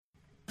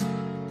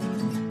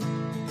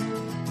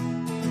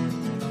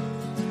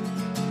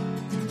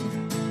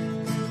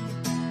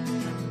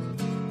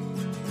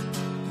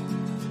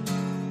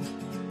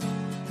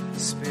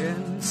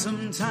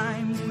some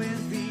time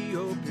with the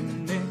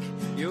open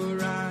Mick,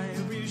 your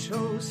Irish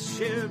host,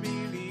 share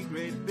really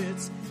great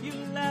bits. You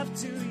laugh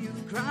till you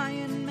cry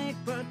and make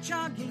but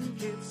jogging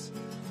kits,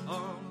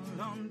 all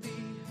on the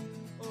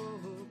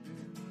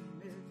open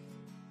Mick.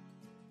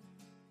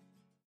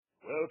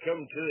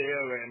 Welcome to the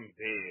OMP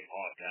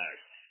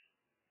podcast.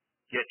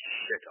 Get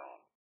shit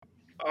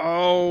on.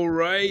 All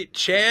right,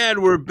 Chad,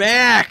 we're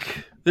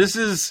back. This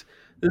is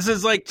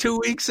like 2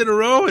 weeks in a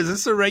row. Is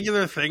this a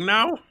regular thing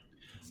now?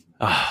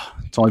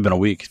 It's only been a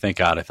week. Thank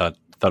God. I thought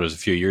it was a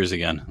few years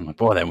again. I'm like,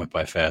 boy, that went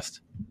by fast.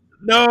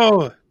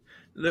 No,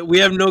 we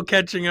have no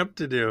catching up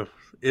to do.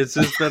 It's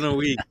just been a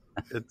week.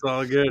 It's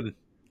all good.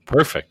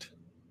 Perfect.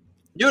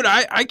 Dude,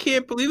 I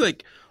can't believe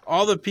like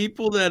all the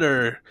people that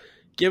are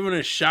giving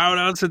us shout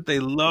outs that they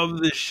love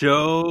the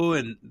show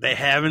and they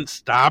haven't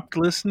stopped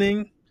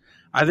listening.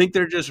 I think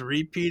they're just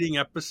repeating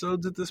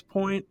episodes at this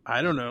point.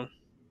 I don't know.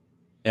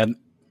 And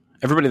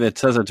everybody that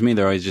says that to me,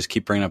 they always just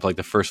keep bringing up like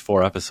the first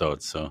 4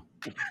 episodes. So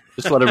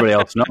just to let everybody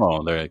else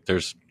know,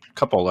 there's a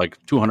couple, like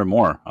 200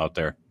 more out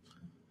there.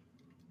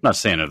 I'm not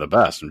saying they're the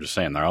best. I'm just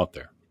saying they're out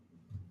there.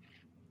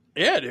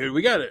 Yeah, dude,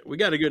 we got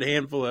a good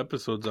handful of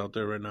episodes out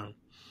there right now.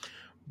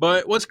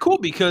 But what's cool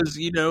because,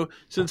 you know,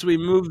 since we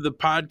moved the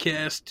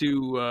podcast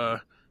to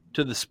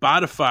the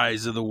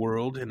Spotifys of the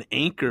world and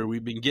Anchor,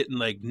 we've been getting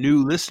like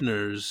new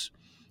listeners.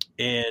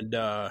 And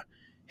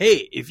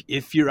hey,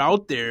 if you're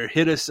out there,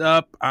 hit us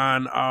up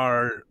on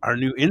our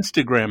new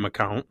Instagram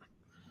account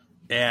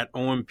at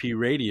OMP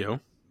Radio,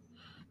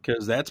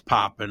 because that's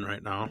popping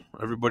right now.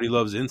 Everybody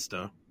loves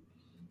Insta.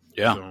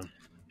 Yeah. So.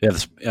 Yeah,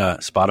 the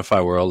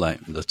Spotify world,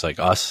 that's like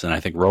us and I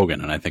think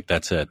Rogan, and I think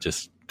that's it.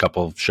 Just a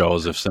couple of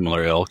shows of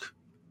similar ilk.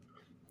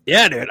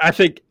 Yeah, dude. I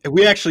think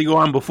we actually go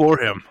on before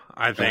him,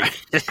 I think.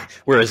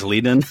 We're his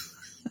lead-in.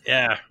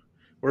 Yeah.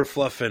 We're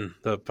fluffing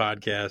the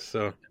podcast,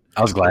 so.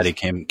 I was glad he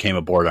came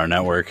aboard our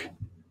network.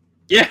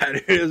 Yeah,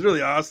 dude, it was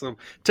really awesome.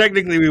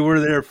 Technically, we were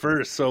there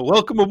first, so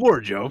welcome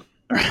aboard, Joe.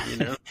 You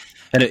know?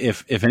 And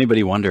if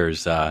anybody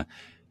wonders,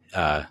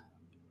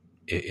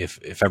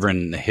 if ever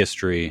in the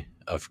history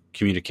of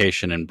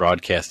communication and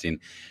broadcasting,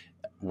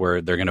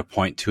 where they're going to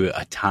point to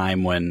a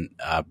time when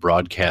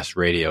broadcast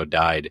radio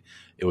died,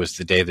 it was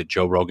the day that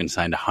Joe Rogan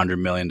signed a $100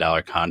 million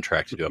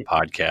contract to do a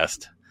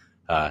podcast.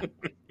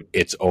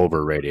 It's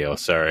over, radio.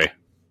 Sorry.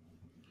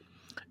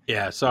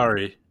 Yeah,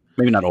 sorry.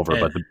 Maybe not over,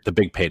 but the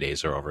big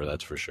paydays are over.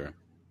 That's for sure.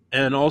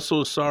 And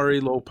also,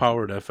 sorry,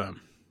 low-powered FM.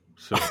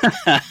 So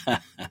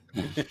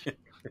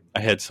I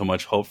had so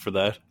much hope for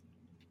that.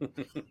 I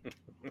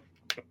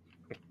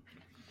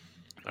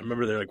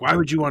remember they're like, why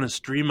would you want to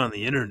stream on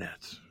the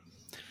internet?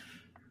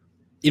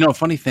 You know,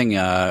 funny thing,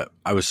 I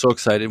was so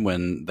excited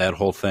when that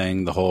whole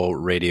thing, the whole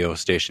radio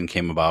station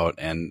came about,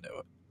 and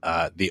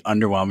the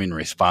underwhelming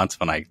response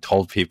when I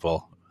told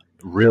people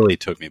really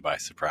took me by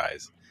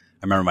surprise.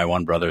 I remember my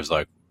one brother's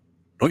like,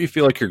 don't you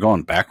feel like you're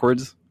going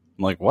backwards?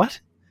 I'm like,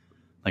 what?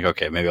 Like,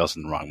 okay, maybe I was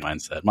in the wrong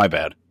mindset. My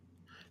bad.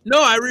 No,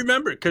 I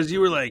remember because you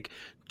were like,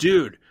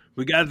 dude,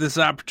 we got this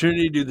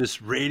opportunity to do this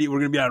radio. We're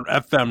going to be on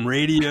FM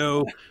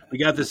radio. We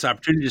got this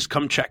opportunity. Just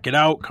come check it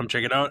out. Come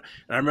check it out.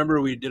 And I remember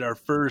we did our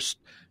first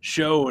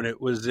show, and it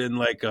was in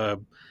like a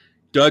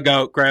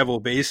dugout gravel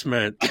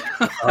basement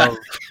of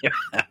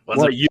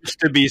what used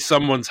to be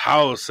someone's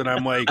house. And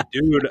I'm like,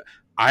 dude,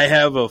 I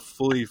have a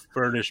fully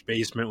furnished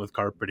basement with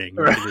carpeting.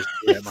 You can just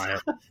stay at my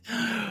house.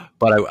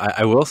 But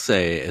I will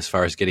say, as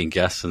far as getting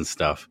guests and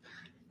stuff,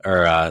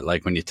 or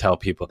like when you tell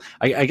people,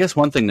 I guess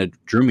one thing that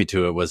drew me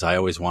to it was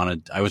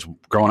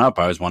growing up,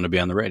 I always wanted to be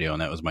on the radio,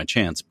 and that was my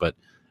chance. But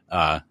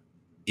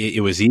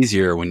it was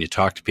easier when you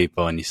talk to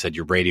people and you said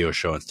your radio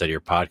show instead of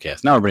your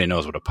podcast. Now everybody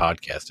knows what a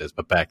podcast is,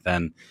 but back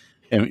then,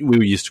 and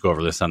we used to go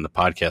over this on the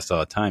podcast all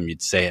the time,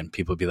 you'd say it and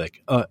people would be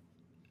like,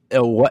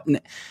 what?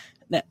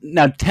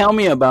 Now tell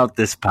me about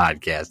this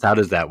podcast. How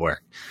does that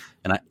work?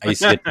 And I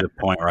used to get to the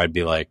point where I'd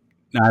be like,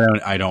 no,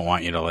 I don't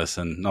want you to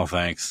listen. No,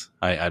 thanks.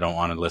 I don't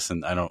want to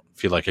listen. I don't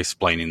feel like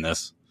explaining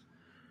this.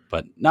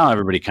 But now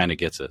everybody kind of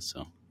gets it.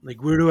 So,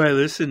 like, where do I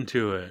listen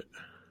to it?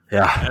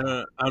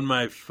 Yeah, on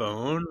my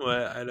phone.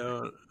 What? I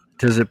don't.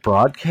 Does it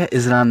broadcast?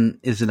 Is it on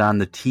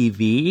the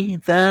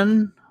TV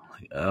then?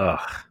 Like,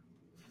 ugh.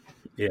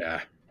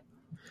 Yeah.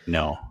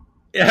 No.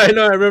 Yeah, I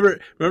know. I remember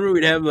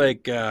we'd have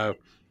like. I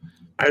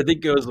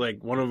think it was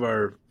like one of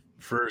our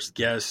first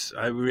guests.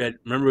 We had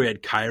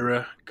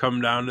Kyra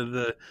come down to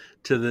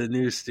the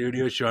new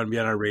studio. She wanted to be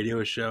on our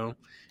radio show.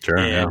 Sure.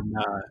 And,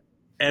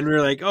 and we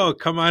were like, oh,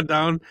 come on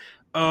down.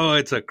 Oh,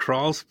 it's a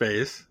crawl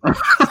space.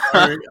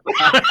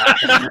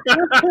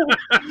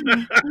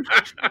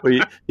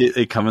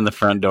 They come in the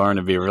front door and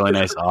it'd be a really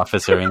nice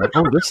office area. Like,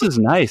 oh, this is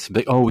nice.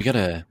 But,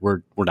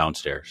 we're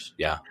downstairs.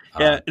 Yeah.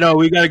 No,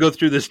 we got to go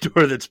through this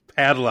door that's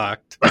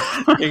padlocked.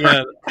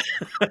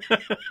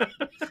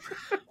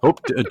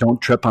 Don't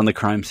trip on the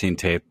crime scene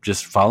tape.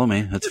 Just follow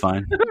me. That's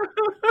fine.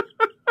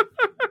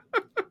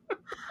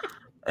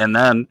 And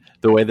then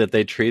the way that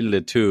they treated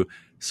it too.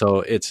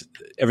 So it's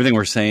everything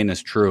we're saying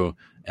is true.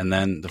 And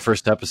then the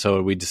first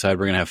episode, we decided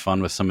we're going to have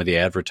fun with some of the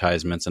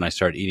advertisements, and I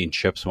started eating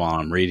chips while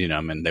I'm reading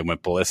them, and they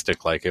went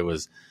ballistic like it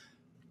was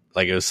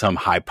some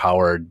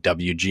high-powered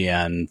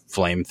WGN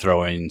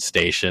flame-throwing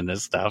station and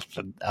stuff.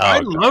 And, I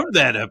loved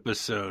that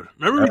episode.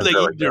 Remember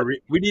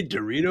we'd eat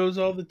Doritos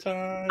all the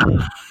time?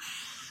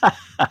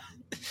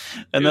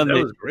 And then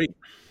that was great.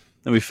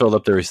 Then we filled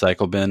up the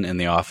recycle bin in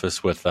the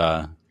office with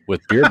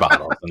beer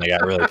bottles, and they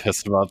got really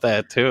pissed about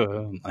that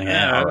too. Like,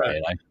 yeah, all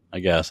right, I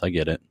guess I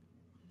get it.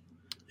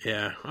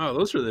 Yeah. Oh,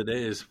 those were the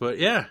days. But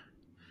yeah.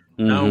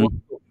 Mm-hmm. Now,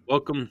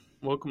 welcome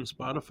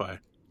Spotify.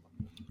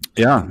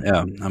 Yeah.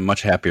 I'm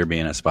much happier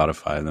being at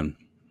Spotify than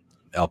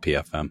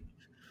LPFM.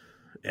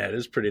 Yeah, it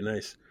is pretty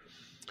nice,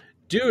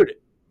 dude.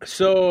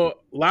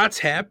 So lots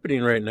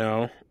happening right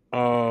now.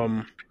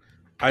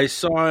 I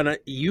saw, and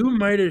you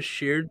might have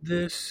shared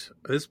this.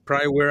 This is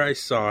probably where I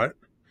saw it,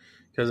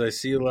 because I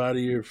see a lot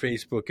of your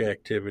Facebook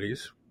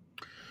activities.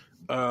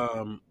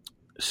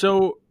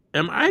 So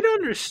am I to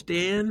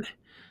understand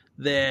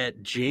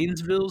that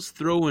Janesville's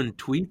throwing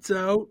tweets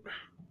out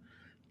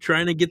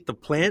trying to get the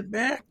plant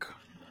back?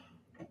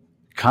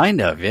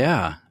 Kind of,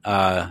 yeah.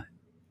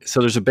 So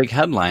there's a big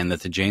headline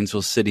that the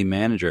Janesville city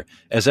manager,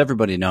 as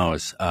everybody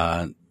knows,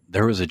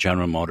 there was a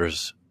General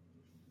Motors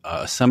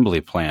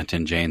assembly plant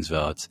in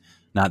Janesville. It's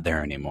not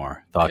there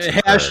anymore.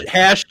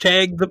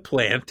 Hashtag the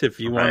plant if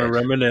you want to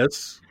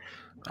reminisce.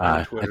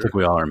 I think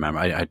we all remember.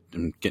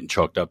 I'm getting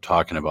choked up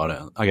talking about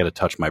it. I got to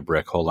touch my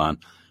brick. Hold on.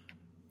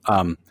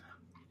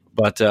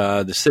 But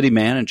the city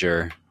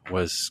manager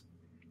was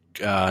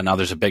now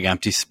there's a big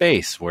empty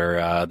space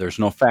where there's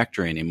no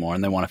factory anymore,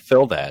 and they want to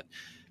fill that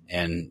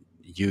and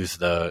use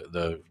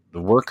the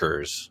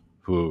workers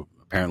who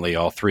apparently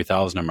all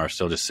 3,000 of them are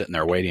still just sitting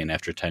there waiting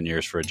after 10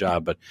 years for a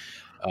job. But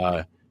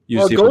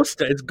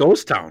it's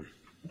ghost town,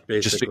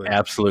 basically. Just an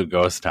absolute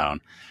ghost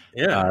town.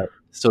 Yeah.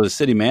 So the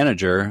city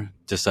manager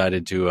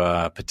decided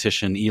to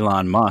petition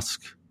Elon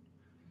Musk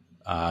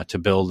to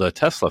build a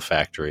Tesla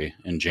factory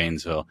in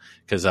Janesville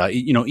because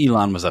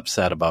Elon was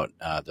upset about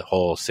the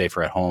whole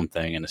safer at home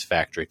thing and his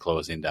factory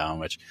closing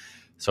down.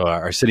 So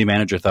our city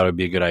manager thought it would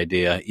be a good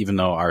idea, even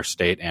though our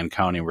state and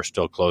county were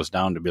still closed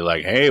down, to be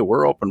like, "Hey,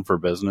 we're open for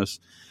business."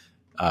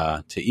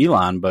 To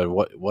Elon, but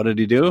what did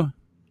he do?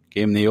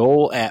 Gave him the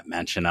old @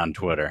 mention on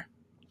Twitter.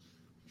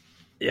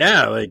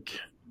 Yeah,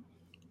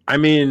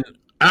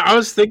 I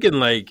was thinking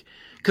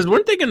because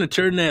weren't they going to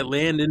turn that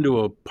land into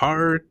a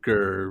park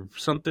or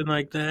something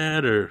like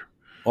that? Or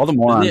all the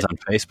morons on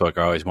Facebook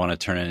always want to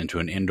turn it into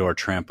an indoor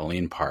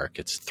trampoline park.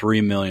 It's 3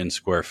 million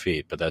square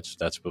feet, but that's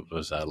what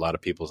was a lot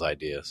of people's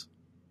ideas.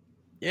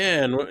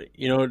 Yeah, and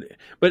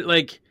but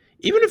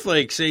even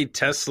if say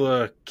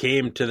Tesla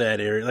came to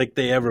that area, like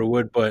they ever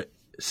would, but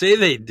say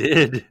they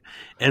did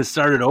and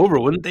started over,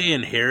 wouldn't they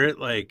inherit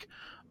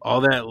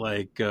all that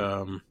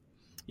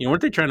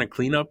weren't they trying to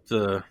clean up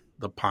the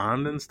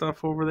pond and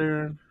stuff over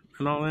there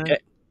and all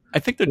that? I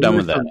think they're done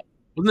with that.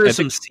 Wasn't there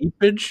some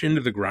seepage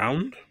into the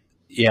ground?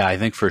 Yeah, I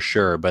think for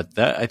sure. But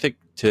that I think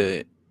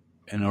I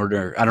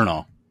don't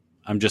know.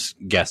 I'm just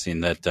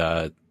guessing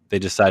that they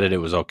decided it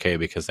was okay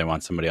because they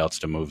want somebody else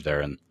to move there,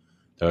 and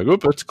they're like,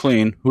 "Oop, it's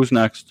clean. Who's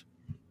next?"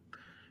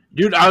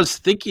 Dude, I was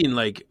thinking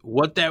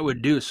what that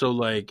would do. So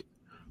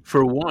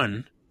for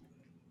one,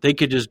 they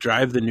could just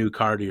drive the new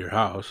car to your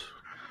house.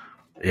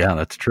 Yeah,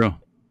 that's true.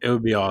 It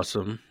would be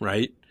awesome,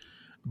 right?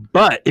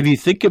 But if you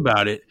think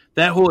about it,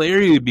 that whole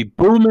area would be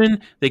booming.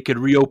 They could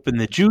reopen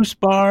the juice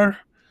bar.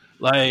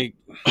 You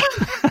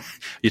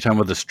talking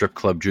about the strip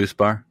club juice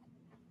bar?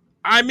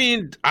 I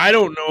mean, I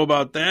don't know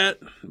about that,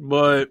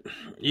 but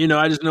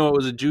I just know it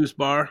was a juice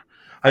bar.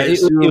 I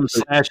assume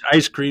 /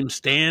 ice cream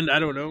stand. I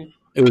don't know.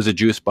 It was a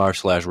juice bar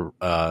 /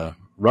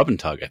 rub and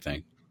tug, I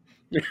think.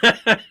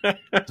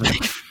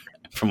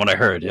 From what I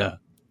heard, yeah.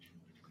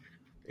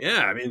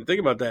 Yeah, I mean, think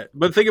about that.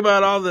 But think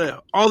about all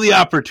the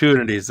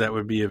opportunities that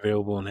would be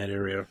available in that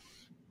area.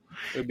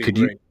 It would be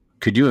great.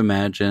 Could you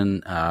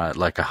imagine a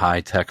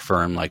high-tech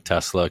firm like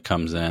Tesla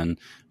comes in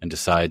and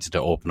decides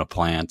to open a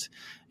plant,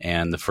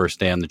 and the first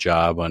day on the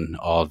job when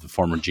all of the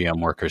former GM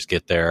workers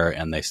get there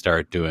and they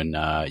start doing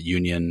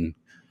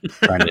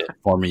trying to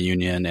form a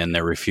union, and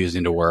they're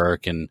refusing to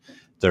work, and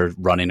they're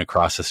running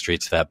across the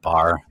streets to that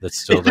bar that's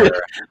still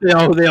there.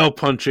 they all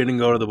punch in and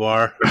go to the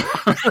bar.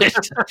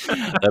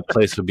 That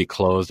place would be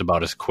closed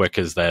about as quick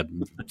as that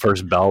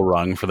first bell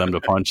rung for them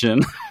to punch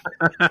in.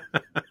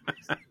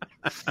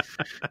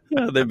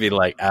 They'd be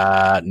like,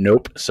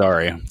 nope,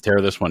 sorry.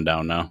 Tear this one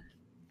down now.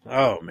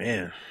 Oh,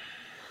 man.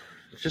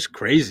 It's just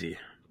crazy.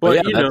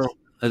 But,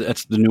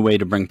 that's the new way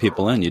to bring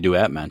people in. You do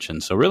 @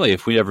 mention. So really,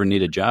 if we ever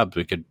need a job,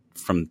 we could,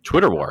 from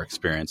Twitter War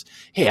experience,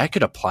 hey, I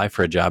could apply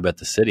for a job at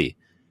the city.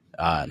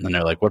 And then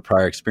they're like, what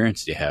prior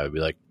experience do you have? I'd be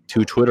like,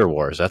 2 Twitter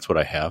wars. That's what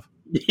I have.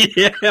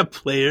 Yeah,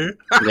 player.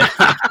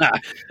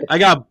 I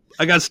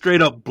got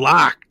straight up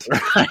blocked.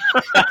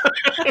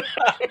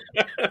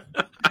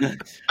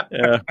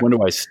 Yeah, when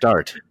do I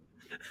start?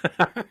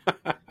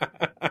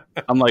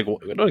 I'm like,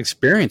 what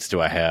experience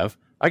do I have?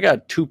 I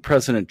got 2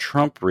 President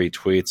Trump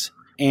retweets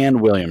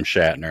and William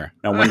Shatner.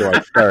 Now, when do I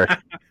start?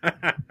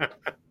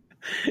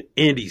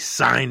 And he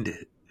signed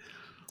it.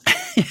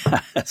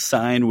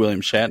 Signed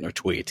William Shatner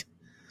tweet.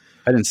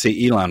 I didn't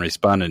see Elon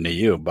responding to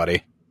you,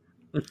 buddy.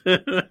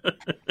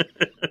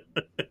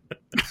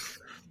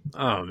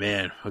 Oh,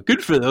 man. Well,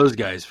 good for those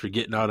guys for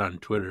getting out on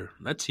Twitter.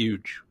 That's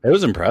huge. It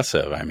was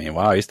impressive. I mean,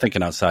 wow, he's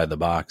thinking outside the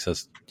box.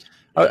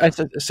 I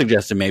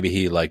suggested maybe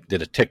he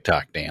did a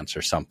TikTok dance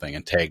or something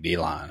and tagged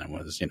Elon and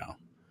was,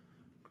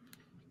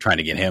 trying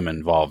to get him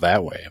involved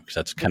that way, because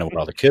that's kind of what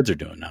all the kids are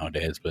doing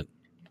nowadays. But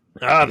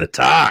the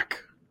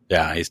talk.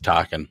 Yeah, he's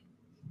talking.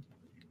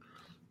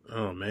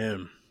 Oh,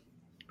 man.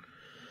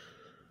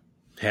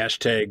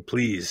 Hashtag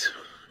please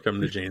come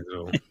to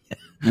Janesville.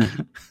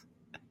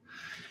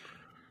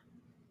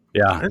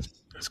 Yeah.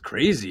 That's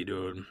crazy,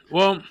 dude.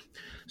 Well,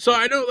 so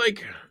I know,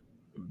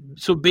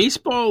 so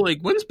baseball,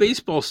 when's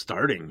baseball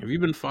starting? Have you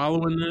been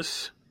following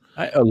this?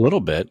 A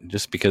little bit,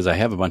 just because I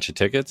have a bunch of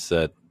tickets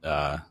that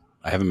I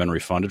haven't been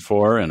refunded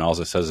for, and all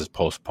it says is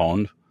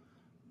postponed.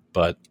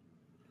 But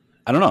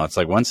I don't know. It's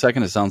 1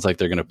 second it sounds like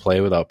they're going to play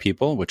without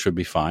people, which would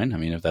be fine. I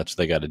mean, if that's what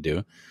they got to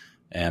do.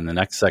 And the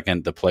next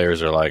second, the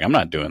players are like, I'm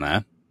not doing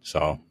that.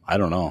 So I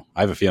don't know.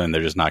 I have a feeling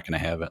they're just not going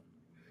to have it.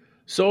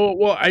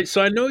 So,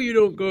 I know you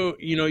don't go,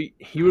 you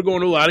were going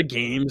to a lot of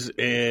games,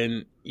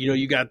 and,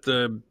 you got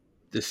the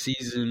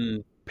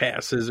season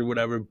passes or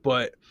whatever,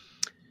 but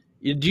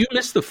do you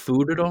miss the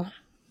food at all?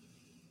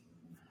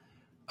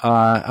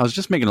 I was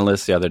just making a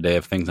list the other day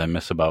of things I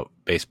miss about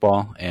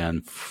baseball,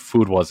 and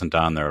food wasn't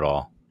on there at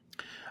all.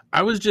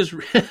 I was just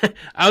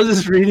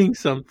reading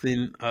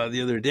something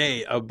the other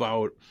day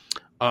about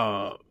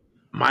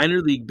minor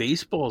league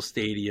baseball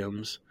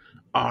stadiums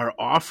are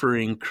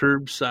offering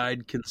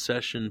curbside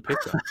concession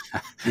pickup.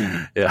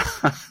 Yeah.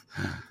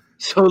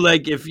 So,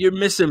 if you're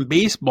missing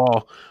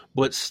baseball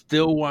but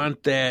still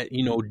want that,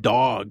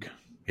 dog.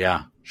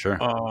 Yeah, sure.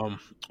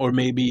 Or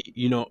maybe,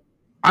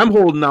 I'm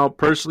holding out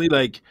personally,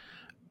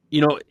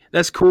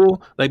 that's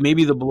cool.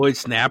 Maybe the Beloit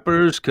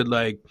Snappers could,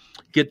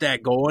 get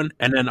that going,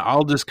 and then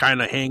I'll just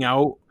kind of hang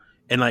out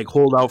and,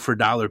 hold out for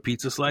dollar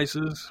pizza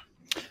slices.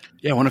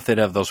 Yeah, I wonder if they'd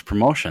have those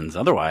promotions.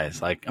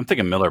 Otherwise, I'm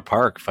thinking Miller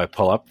Park, if I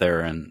pull up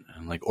there and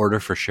order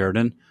for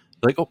Sheridan,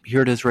 oh,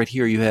 here it is right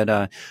here. You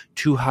had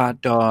 2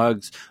 hot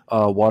dogs,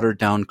 watered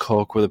down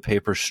Coke with a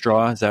paper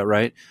straw. Is that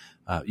right?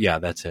 Yeah,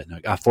 that's it.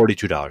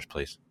 $42,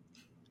 please.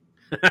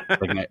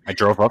 I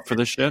drove up for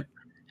this shit.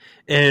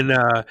 And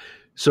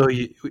so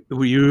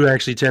you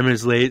actually 10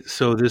 minutes late.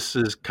 So this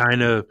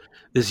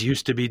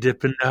used to be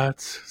Dippin'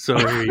 Dots. So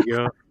here you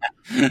go.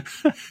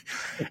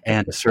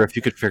 And sir, if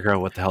you could figure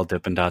out what the hell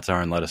Dippin' Dots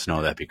are and let us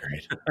know, that'd be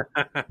great.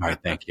 All right,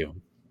 thank you.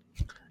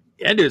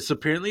 Yeah, dude, it's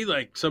apparently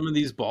some of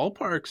these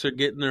ballparks are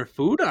getting their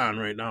food on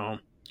right now.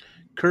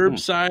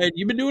 Curbside.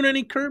 You been doing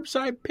any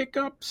curbside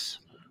pickups?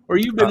 Or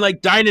you've been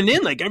dining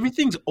in?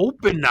 Everything's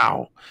open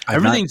now.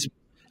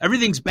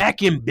 Everything's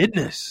back in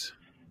business.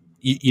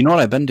 You know what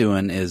I've been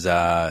doing is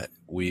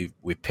we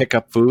pick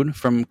up food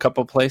from a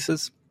couple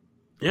places.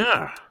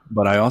 Yeah.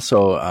 But I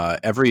also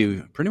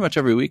pretty much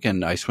every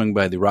weekend I swing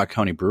by the Rock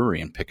County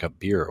Brewery and pick up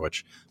beer,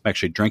 which I'm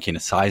actually drinking a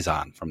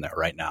Saison from there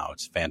right now.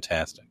 It's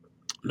fantastic.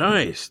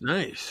 Nice.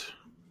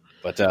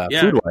 But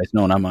food-wise,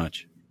 no, not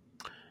much.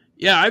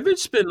 Yeah, I've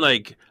just been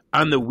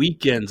on the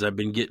weekends I've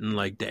been getting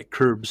that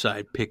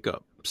curbside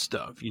pickup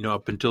stuff,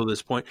 up until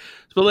this point.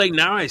 But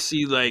now I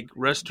see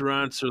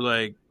restaurants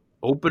are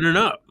opening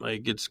up.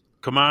 It's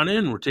come on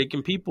in, we're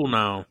taking people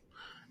now.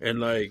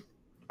 And I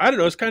don't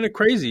know, it's kind of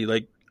crazy.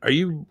 Are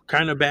you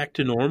kind of back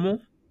to normal?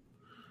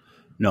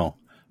 No,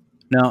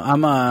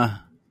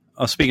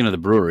 I'm speaking of the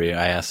brewery,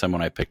 I asked them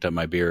when I picked up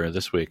my beer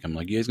this week, I'm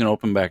like, you guys going to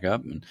open back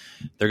up? And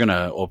they're going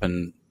to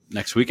open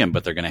next weekend,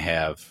 but they're going to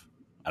have,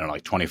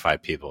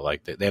 25 people.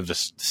 They have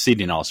just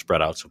seating all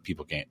spread out so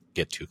people can't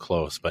get too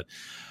close. But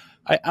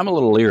I'm a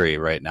little leery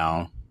right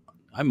now.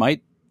 I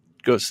might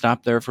go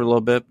stop there for a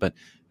little bit, but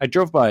I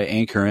drove by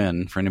Anchor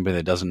Inn. For anybody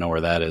that doesn't know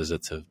where that is,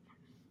 it's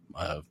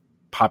a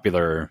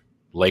popular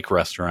lake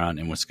restaurant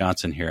in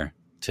Wisconsin here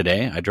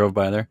today. I drove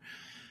by there.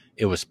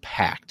 It was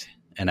packed.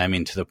 And I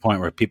mean, to the point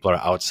where people are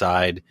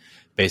outside,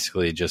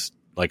 basically just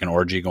like an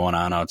orgy going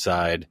on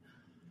outside.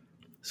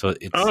 So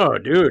it's, oh,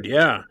 dude,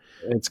 yeah,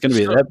 it's going to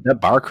be that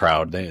bar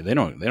crowd. They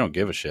don't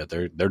give a shit.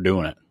 They're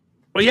doing it.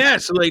 Well, yeah.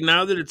 So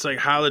now that it's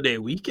holiday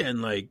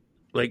weekend, like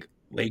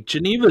Lake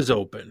Geneva's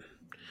open,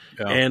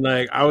 yeah. And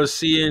I was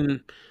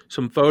seeing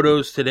some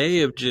photos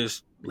today of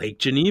just Lake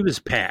Geneva's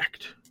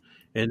packed,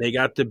 and they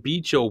got the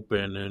beach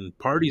open, and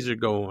parties are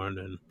going,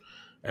 and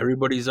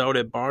everybody's out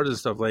at bars and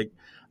stuff.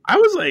 I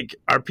was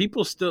are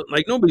people still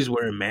nobody's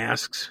wearing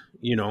masks?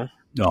 No,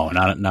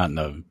 not in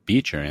the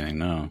beach or anything.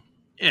 No.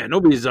 Yeah,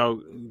 nobody's out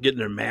getting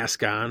their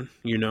mask on,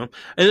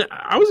 And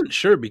I wasn't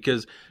sure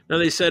because now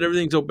they said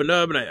everything's opened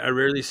up, and I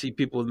rarely see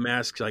people with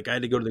masks. I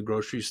had to go to the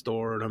grocery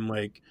store, and I'm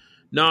like,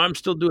 no, I'm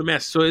still doing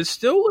masks. So it's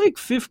still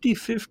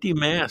 50-50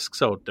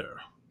 masks out there.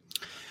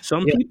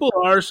 Some people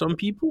are, some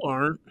people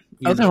aren't.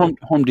 I was at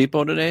Home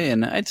Depot today,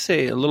 and I'd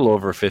say a little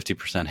over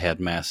 50%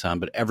 had masks on,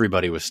 but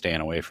everybody was staying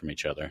away from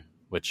each other,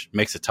 which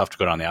makes it tough to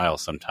go down the aisle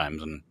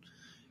sometimes. And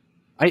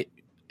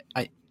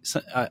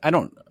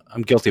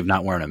I'm guilty of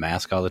not wearing a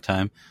mask all the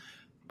time.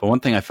 But one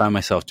thing I find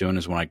myself doing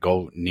is when I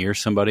go near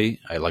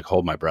somebody, I like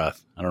hold my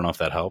breath. I don't know if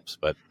that helps,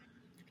 but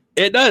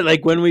it does.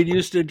 Like when we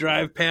used to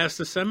drive past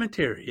the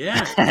cemetery.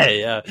 Yeah.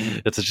 Yeah.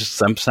 It's just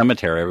some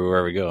cemetery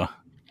everywhere we go.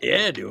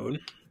 Yeah,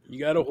 dude. You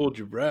got to hold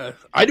your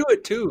breath. I do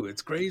it too.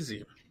 It's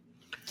crazy.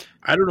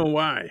 I don't know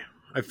why.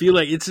 I feel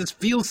like it just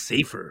feels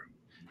safer.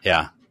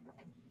 Yeah.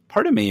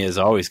 Part of me has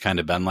always kind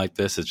of been like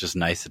this. It's just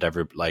nice that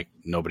that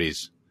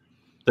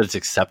it's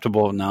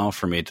acceptable now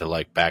for me to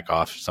like back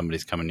off if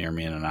somebody's coming near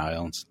me in an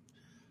aisle.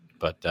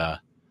 But I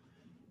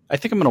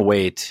think I'm going to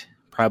wait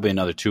probably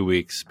another 2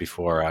 weeks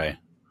before I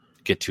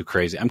get too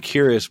crazy. I'm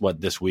curious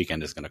what this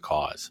weekend is going to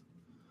cause.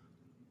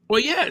 Well,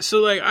 yeah. So,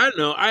 like, I don't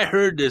know. I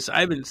heard this.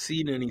 I haven't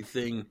seen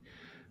anything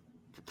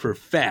for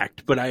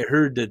fact, but I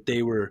heard that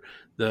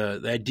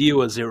the idea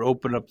was they were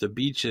opening up the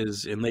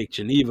beaches in Lake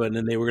Geneva, and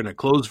then they were going to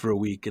close for a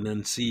week and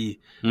then see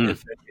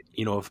if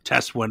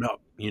tests went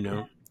up.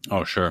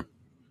 Oh, sure.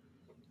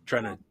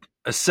 Trying to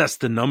assess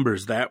the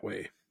numbers that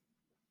way.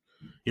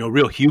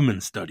 Real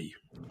human study.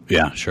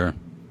 Yeah, sure.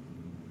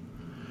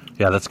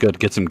 Yeah, that's good.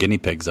 Get some guinea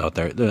pigs out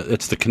there.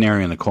 It's the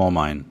canary in the coal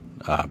mine,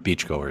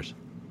 beachgoers.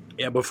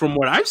 Yeah, but from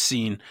what I've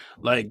seen,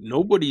 like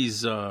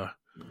nobody's like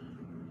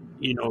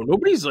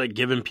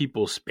giving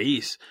people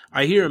space.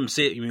 I hear them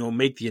say,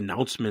 make the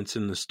announcements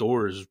in the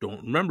stores.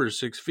 Don't remember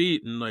 6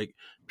 feet, and like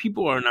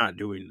people are not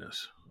doing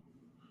this.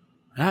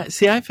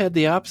 See, I've had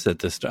the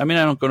opposite. I mean,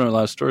 I don't go to a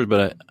lot of stores,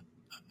 but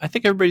I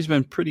think everybody's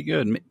been pretty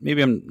good.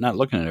 Maybe I'm not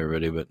looking at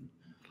everybody, but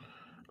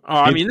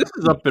this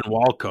is up in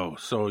Walco,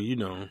 so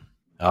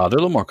Oh, they're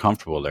a little more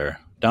comfortable there.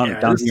 Down here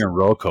in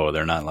Roco,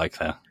 they're not like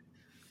that.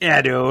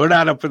 Yeah, dude, we're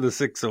not up in the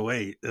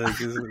 608. Like,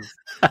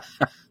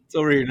 it's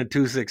over here in the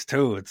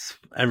 262.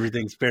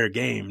 Everything's fair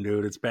game,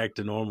 dude. It's back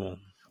to normal.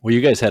 Well,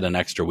 you guys had an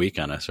extra week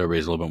on us, so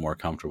everybody's a little bit more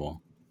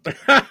comfortable.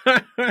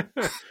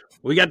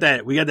 We got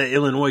that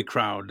Illinois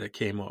crowd that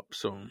came up,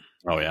 so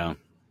oh yeah.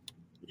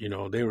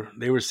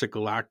 They were sick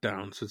of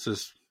lockdown, so it's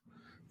just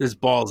this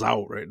ball's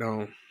out right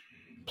now.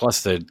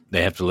 Plus they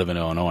have to live in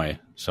Illinois,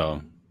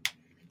 so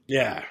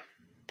yeah.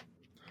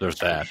 There's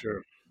that.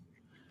 Sure.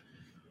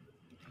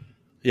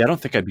 Yeah, I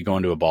don't think I'd be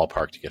going to a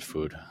ballpark to get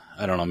food.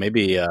 I don't know.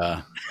 Maybe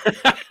it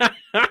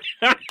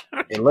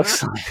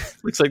looks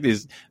like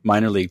these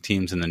minor league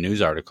teams in the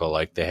news article,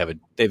 like they have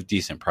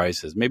decent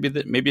prices. Maybe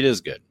it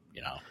is good.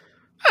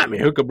 I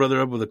mean, hook a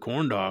brother up with a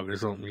corn dog or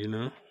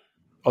something.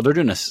 Oh, they're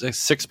doing a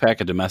 6-pack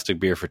of domestic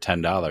beer for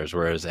 $10,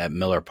 whereas at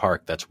Miller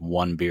Park that's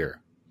one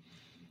beer.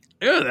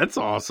 Yeah, that's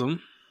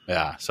awesome.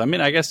 Yeah, so I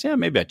mean, I guess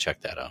maybe I'd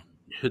check that out.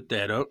 Hit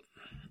that up.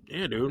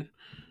 Yeah, dude.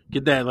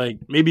 Get that, like,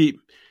 maybe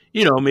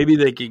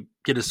they could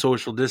get a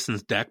social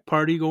distance deck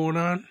party going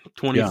on.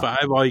 25,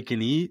 all you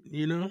can eat,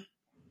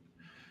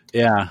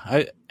 Yeah,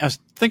 I was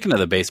thinking of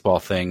the baseball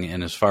thing,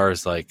 and as far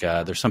as, like,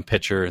 there's some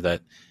pitcher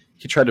that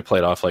he tried to play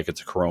it off like it's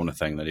a corona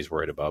thing that he's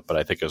worried about, but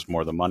I think it was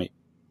more the money.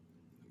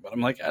 But I'm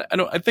like,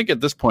 I think at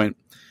this point,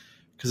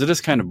 because it is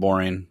kind of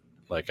boring,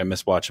 like, I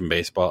miss watching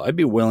baseball, I'd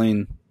be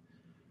willing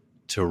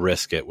to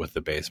risk it with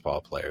the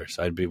baseball players.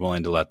 I'd be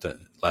willing to let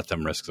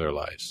them risk their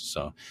lives.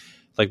 So,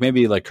 like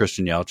maybe like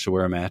Christian Yelich should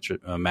wear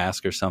a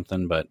mask or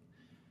something. But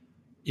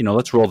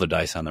let's roll the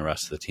dice on the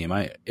rest of the team.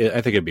 I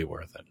think it'd be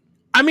worth it.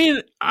 I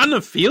mean, on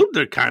the field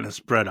they're kind of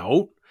spread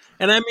out,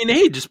 and I mean,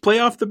 hey, just play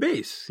off the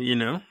base.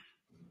 Yeah,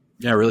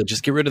 really,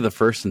 just get rid of the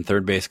first and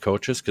third base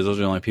coaches because those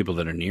are the only people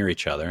that are near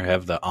each other.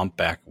 Have the ump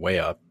back way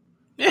up.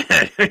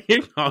 Yeah,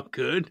 you're all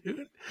good,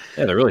 dude.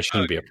 Yeah, there really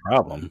shouldn't be a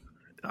problem.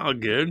 All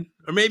good.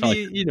 Or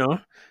maybe,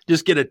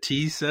 just get a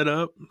tee set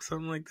up,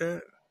 something like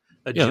that.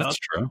 Yeah, that's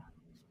true.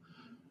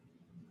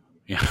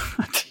 Yeah,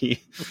 a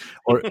tee.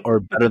 Or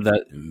better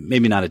that,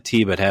 maybe not a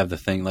tee, but have the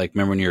thing, like,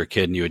 remember when you were a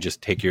kid and you would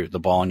just take the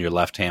ball in your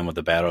left hand with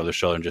the bat over the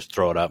shoulder and just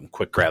throw it up and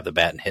quick grab the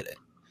bat and hit it.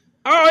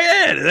 Oh,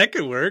 yeah, that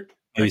could work.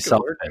 Maybe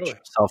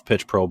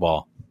self-pitch pro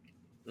ball.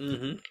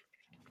 Mm-hmm.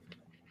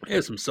 Yeah,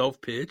 some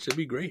self-pitch. That'd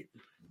be great.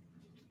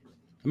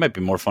 It might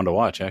be more fun to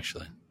watch,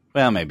 actually.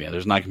 Well, maybe.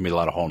 There's not going to be a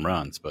lot of home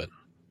runs, but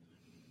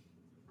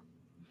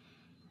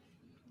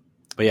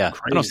yeah,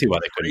 crazy. I don't see why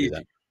they couldn't do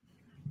that.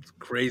 It's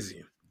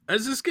crazy.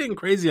 It's just getting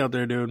crazy out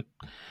there, dude.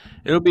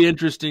 It'll be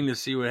interesting to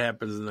see what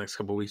happens in the next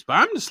couple of weeks, but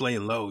I'm just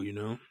laying low,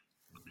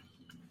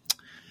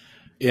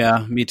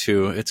 Yeah, me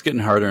too. It's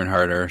getting harder and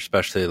harder,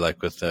 especially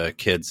like with the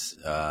kids.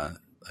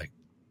 Like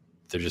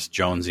they're just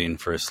jonesing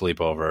for a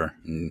sleepover,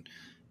 and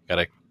got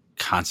to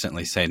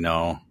constantly say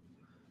no.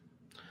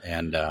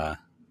 And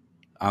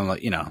I'm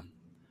like,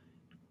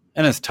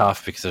 and it's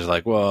tough because there's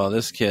like, well,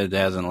 this kid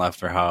hasn't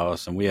left their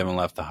house, and we haven't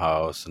left the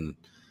house, and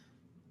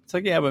it's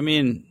like, yeah, but me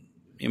and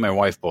my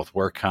wife both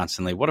work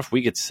constantly. What if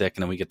we get sick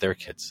and then we get their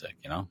kids sick?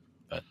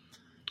 But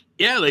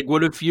yeah, like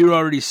what if you're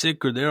already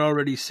sick or they're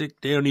already sick?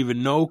 They don't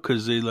even know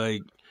because they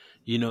like,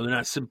 they're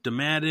not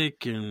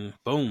symptomatic, and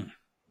boom.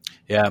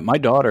 Yeah, my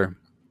daughter,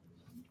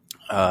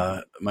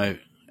 my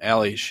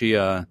Allie, she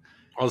all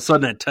of a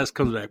sudden that test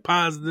comes back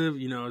positive.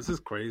 It's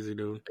just crazy,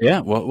 dude.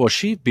 Yeah, well,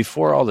 she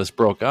before all this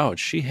broke out,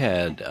 she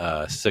had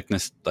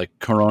sickness like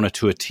corona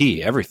to a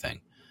T,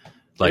 everything.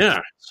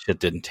 Like shit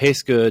didn't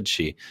taste good.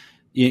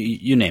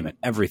 You name it,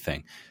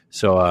 everything.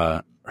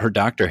 So her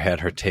doctor had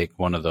her take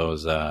one of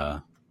those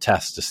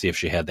tests to see if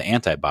she had the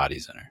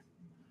antibodies in her,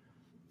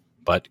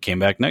 but came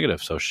back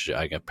negative. So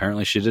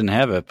apparently she didn't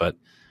have it, but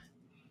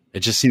it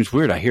just seems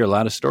weird. I hear a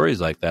lot of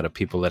stories like that of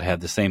people that had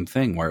the same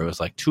thing where it was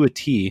like to a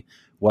T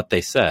what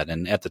they said.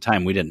 And at the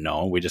time we didn't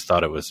know. We just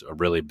thought it was a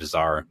really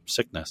bizarre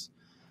sickness.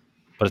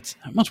 But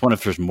I must wonder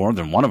if there's more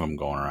than one of them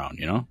going around,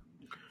 you know?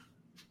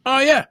 Oh,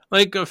 yeah.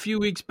 Like a few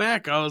weeks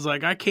back, I was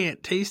like, I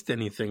can't taste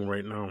anything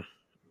right now.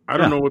 I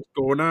don't know what's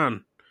going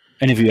on.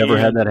 And have you ever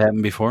had that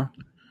happen before?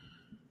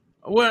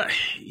 Well,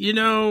 you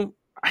know,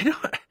 I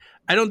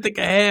don't think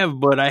I have,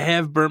 but I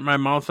have burnt my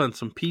mouth on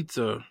some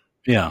pizza.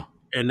 Yeah.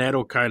 And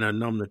that'll kind of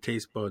numb the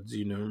taste buds,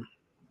 you know.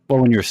 Well,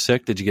 when you're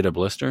sick, did you get a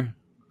blister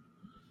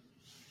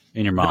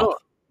in your mouth?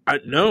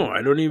 No,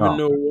 I don't even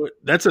know what.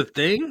 That's a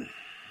thing?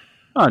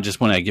 Oh,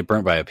 just when I get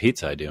burnt by a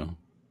pizza, I do.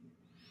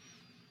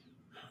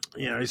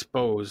 Yeah, I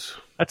suppose.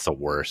 That's the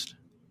worst.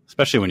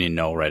 Especially when you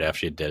know right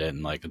after you did it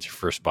and like it's your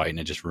first bite and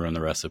it just ruined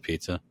the rest of the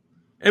pizza.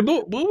 And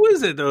what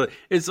was it though?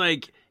 It's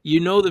like, you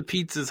know, the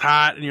pizza's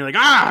hot and you're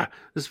like,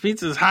 this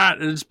pizza's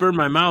hot and it's burned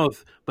my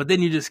mouth. But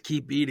then you just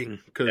keep eating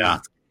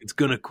because it's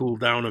going to cool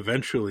down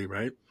eventually,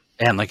 right?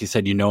 And like you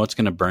said, you know it's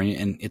going to burn you.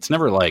 And it's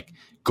never like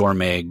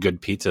gourmet good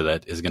pizza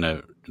that is going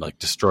to like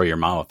destroy your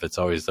mouth. It's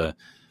always the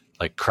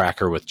like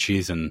cracker with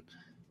cheese and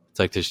it's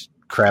like this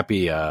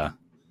crappy, oven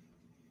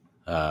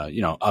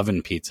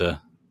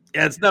pizza.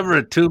 Yeah, it's never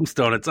a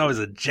Tombstone. It's always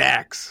a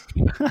Jack's.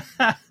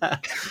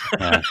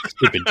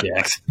 Stupid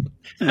Jack's.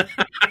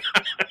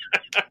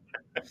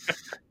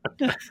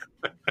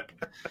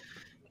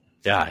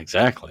 Yeah,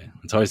 exactly.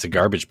 It's always the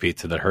garbage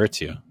pizza that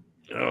hurts you.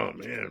 Oh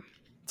man,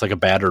 it's like a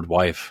battered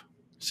wife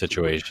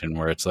situation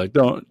where it's like,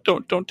 don't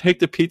take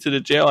the pizza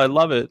to jail. I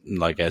love it, and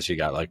like as you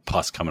got like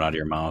pus coming out of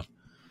your mouth,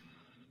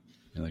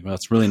 you're like, well,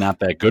 it's really not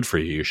that good for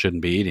you. You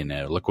shouldn't be eating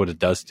it. Look what it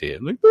does to you.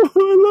 I'm like,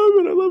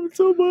 oh, I love it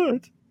so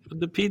much. But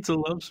the pizza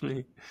loves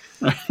me.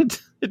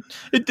 Right?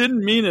 It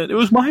didn't mean it. It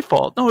was my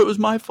fault. No, it was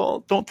my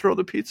fault. Don't throw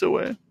the pizza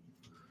away.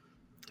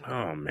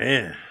 Oh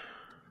man.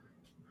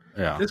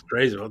 Yeah. It's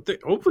crazy.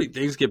 Hopefully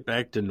things get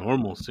back to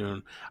normal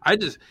soon. I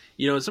just,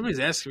 somebody's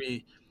asking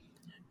me,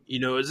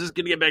 is this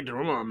going to get back to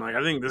normal? I'm like,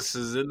 I think this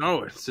is it.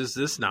 No, it's just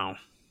this now.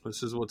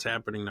 This is what's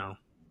happening now.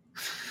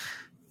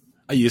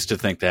 I used to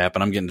think that,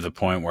 but I'm getting to the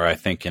point where I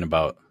think in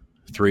about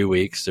 3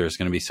 weeks, there's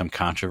going to be some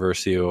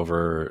controversy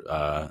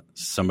over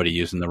somebody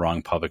using the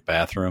wrong public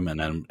bathroom, and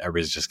then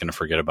everybody's just going to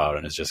forget about it,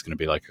 and it's just going to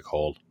be like a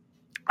cold.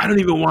 I don't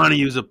even want to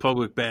use a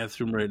public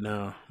bathroom right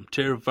now. I'm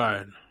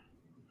terrified.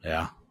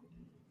 Yeah.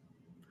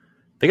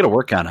 They got to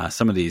work on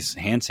some of these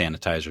hand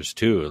sanitizers,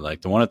 too.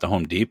 Like the one at the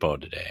Home Depot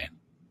today.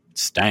 It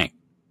stank.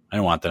 I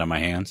didn't want that on my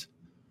hands.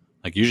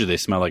 Like usually they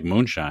smell like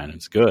moonshine.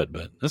 It's good,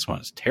 but this one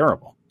is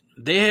terrible.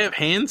 They have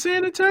hand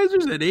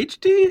sanitizers at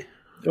HD?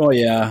 Oh,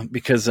 yeah,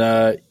 because,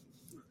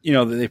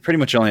 they pretty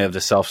much only have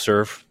the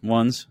self-serve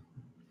ones,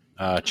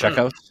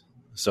 checkouts.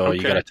 So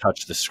you got to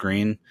touch the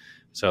screen.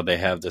 So they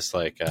have this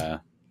like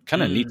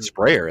kind of neat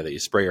sprayer that you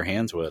spray your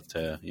hands with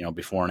to,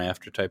 before and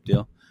after type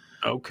deal.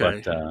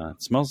 Okay. But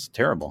it smells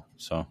terrible,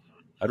 so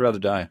I'd rather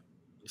die.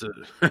 So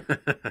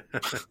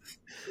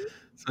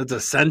it's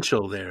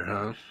essential there,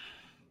 huh?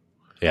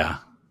 Yeah.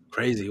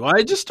 Crazy. Well,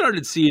 I just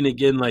started seeing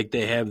again, like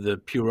they have the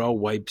Purell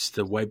wipes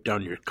to wipe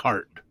down your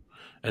cart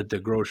at the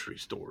grocery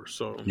store.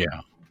 So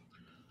yeah,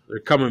 they're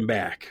coming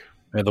back.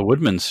 Yeah, the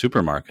Woodman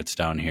supermarkets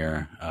down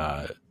here,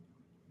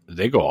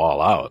 they go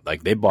all out.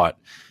 Like they bought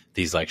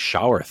these like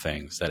shower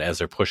things that as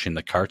they're pushing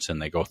the carts in,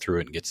 they go through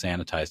it and get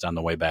sanitized on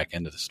the way back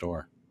into the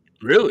store.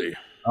 Really?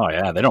 Oh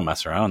yeah, they don't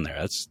mess around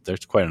there.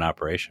 There's quite an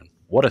operation.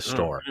 What a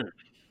store!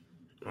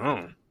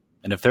 Oh.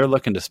 And if they're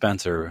looking to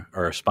sponsor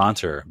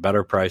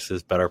better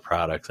prices, better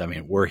products, I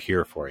mean, we're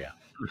here for you.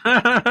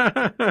 Hey,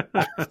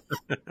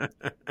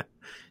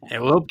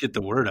 we'll help get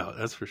the word out.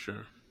 That's for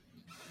sure.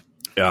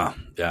 Yeah.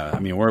 I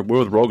mean, we're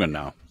with Rogan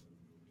now.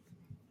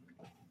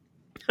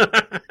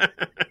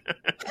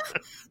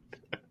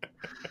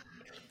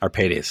 Our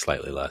payday is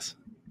slightly less.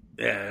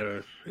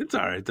 Yeah, it's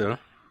all right though.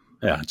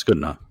 Yeah, it's good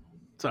enough.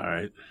 It's all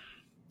right.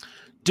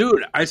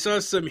 Dude, I saw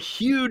some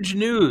huge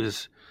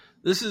news.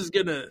 This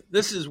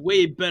is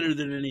way better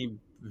than any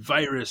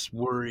virus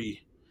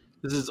worry.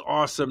 This is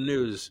awesome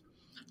news.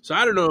 So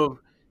I don't know,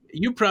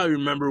 you probably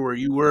remember where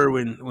you were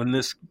when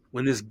this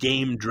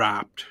game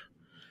dropped.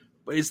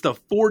 But it's the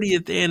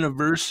 40th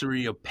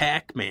anniversary of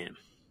Pac-Man.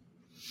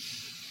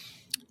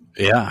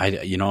 Yeah,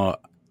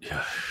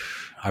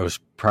 I was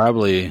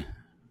probably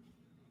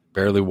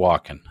barely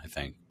walking, I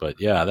think. But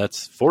yeah,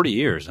 that's 40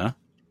 years, huh?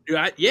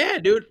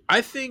 Dude.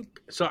 I think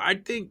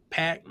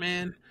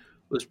Pac-Man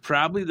was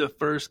probably the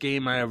first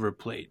game I ever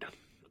played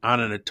on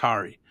an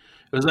Atari.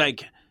 It was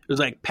like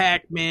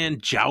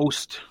Pac-Man,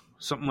 Joust,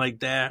 something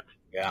like that.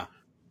 Yeah.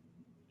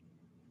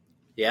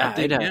 Yeah,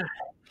 I'd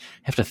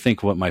have to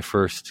think what my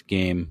first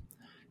game.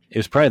 It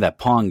was probably that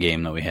Pong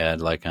game that we had,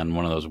 like on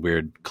one of those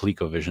weird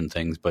ColecoVision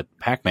things. But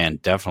Pac-Man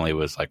definitely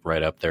was like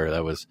right up there.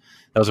 That was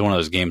one of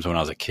those games when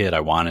I was a kid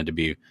I wanted to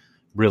be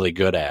really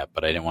good at,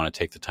 but I didn't want to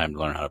take the time to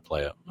learn how to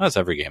play it. That's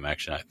every game,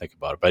 actually, I think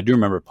about it. But I do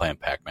remember playing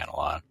Pac-Man a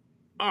lot.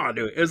 Oh,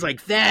 dude, it was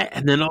like that,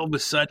 and then all of a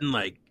sudden,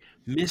 like,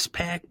 Miss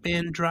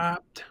Pac-Man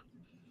dropped.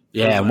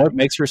 Yeah, and what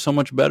makes her so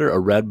much better? A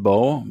red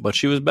bow, but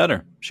she was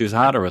better. She was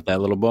hotter with that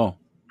little bow.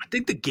 I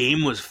think the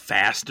game was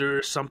faster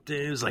or something.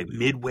 It was like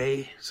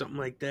Midway, something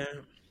like that.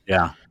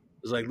 Yeah.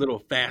 It was like a little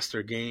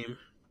faster game.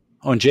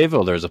 Oh, in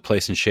Jayville, there's a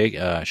place in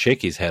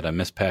Shakey's had a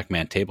Miss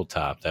Pac-Man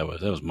tabletop. That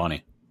was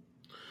money.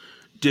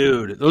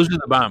 Dude, those are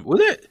the bomb.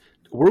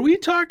 Were we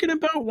talking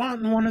about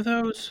wanting one of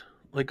those?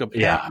 Like a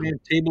Pac-Man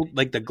table,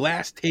 like the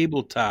glass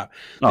tabletop.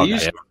 Oh,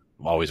 yeah.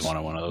 Always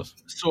wanted one of those.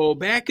 So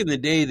back in the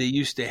day, they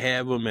used to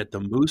have them at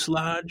the Moose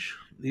Lodge.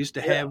 They used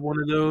to have one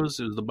of those.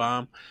 It was the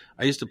bomb.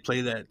 I used to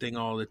play that thing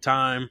all the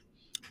time.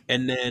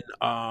 And then,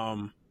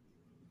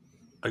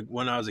 like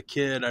when I was a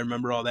kid, I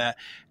remember all that.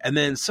 And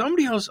then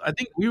somebody else, I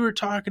think we were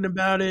talking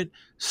about it.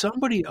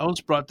 Somebody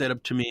else brought that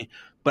up to me.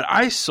 But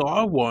I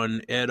saw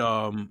one at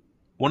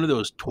one of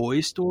those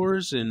toy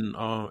stores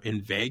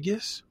in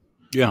Vegas.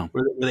 Yeah,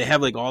 where they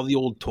have like all the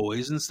old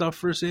toys and stuff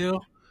for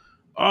sale.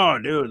 Oh,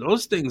 dude,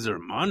 those things are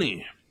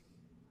money.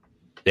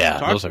 Yeah,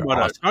 those are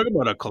awesome. Talk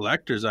about a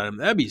collector's item.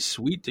 That'd be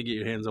sweet to get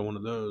your hands on one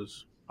of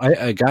those.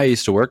 A guy I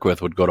used to work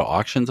with would go to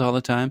auctions all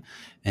the time,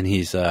 and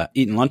he's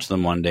eating lunch with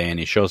them one day, and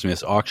he shows me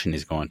this auction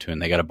he's going to, and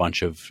they got a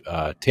bunch of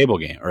table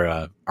game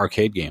or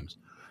arcade games.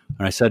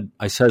 And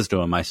I says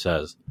to him,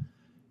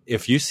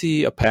 if you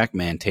see a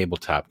Pac-Man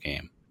tabletop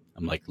game,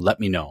 I'm like, let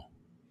me know,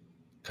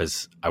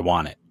 because I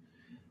want it.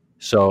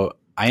 So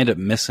I end up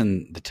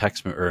missing the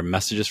text or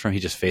messages from him. He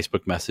just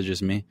Facebook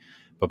messages me.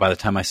 But by the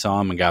time I saw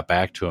him and got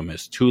back to him,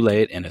 it's too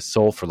late, and it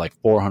sold for like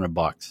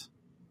 $400.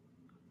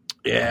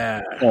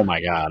 Yeah. Oh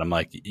my God. I'm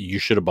like, you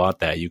should have bought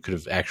that. You could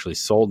have actually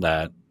sold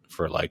that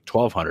for like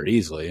 $1,200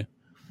 easily.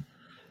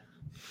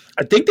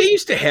 I think they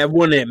used to have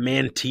one at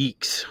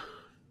Mantiques.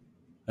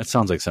 That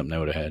sounds like something they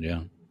would have had,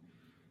 yeah.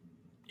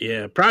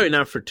 Yeah, probably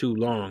not for too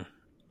long.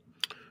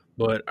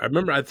 But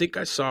I think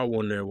I saw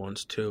one there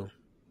once too.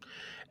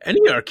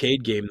 Any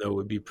arcade game though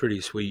would be pretty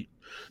sweet.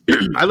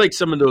 I like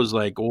some of those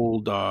like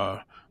old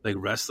like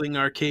wrestling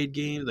arcade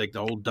games, like the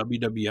old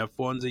WWF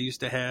ones they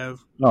used to have.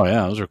 Oh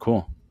yeah, those are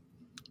cool.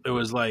 It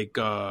was like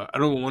I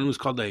don't know, one was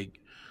called like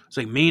it's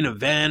like Main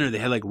Event, or they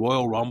had like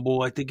Royal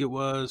Rumble, I think it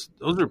was.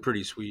 Those are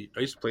pretty sweet. I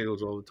used to play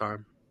those all the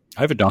time.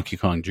 I have a Donkey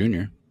Kong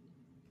Jr.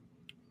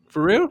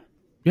 For real?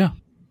 Yeah.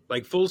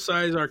 Like full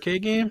size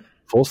arcade game?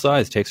 Full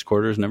size, takes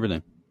quarters and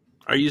everything.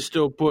 Are you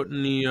still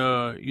putting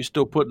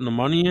the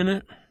money in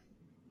it?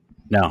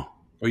 No.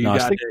 Or you I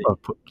was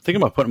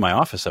thinking about putting my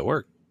office at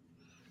work.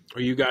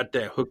 Or you got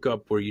that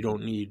hookup where you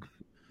don't need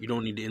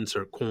to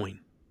insert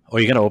coin. Oh,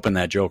 you got to open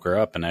that joker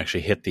up and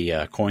actually hit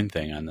the coin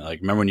thing on. Like,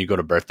 remember when you go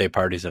to birthday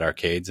parties at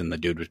arcades and the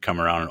dude would come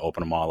around and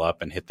open them all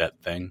up and hit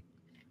that thing?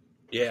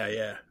 Yeah,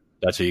 yeah.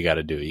 That's what you got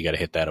to do. You got to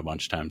hit that a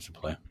bunch of times to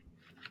play.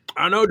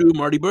 I know, dude.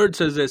 Marty Bird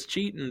says that's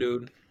cheating,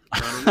 dude. I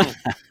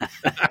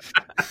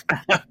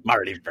don't know.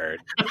 Marty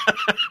Bird.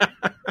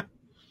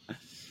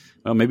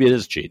 Well, maybe it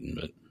is cheating,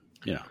 but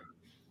you know.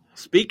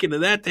 Speaking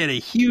of that, they had a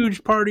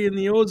huge party in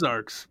the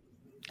Ozarks.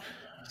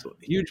 So,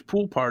 a huge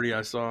pool party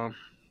I saw.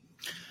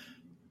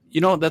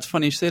 You know, that's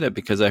funny you say that,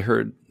 because I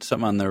heard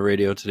something on the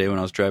radio today when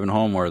I was driving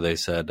home where they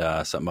said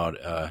something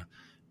about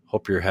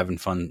hope you're having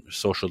fun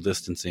social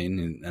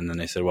distancing. And then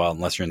they said, well,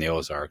 unless you're in the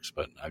Ozarks.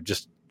 But I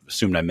just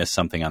assumed I missed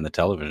something on the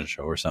television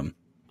show or something.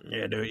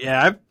 Yeah, dude.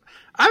 Yeah,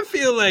 I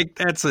feel like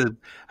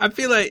I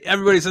feel like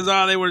everybody says,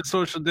 oh, they were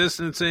social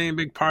distancing,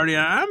 big party.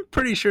 I'm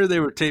pretty sure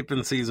they were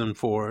taping season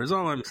 4 is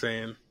all I'm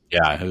saying.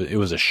 Yeah, it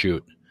was a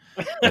shoot.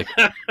 Like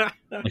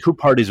who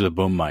parties with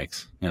boom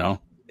mics, you know?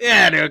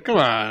 Yeah, dude. Come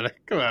on,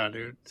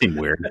 dude. Seemed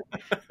weird.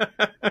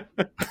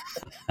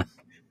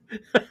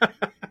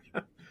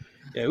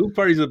 Yeah, who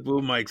parties with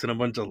boom mics and a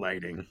bunch of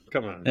lighting?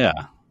 Come on. Yeah,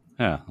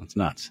 that's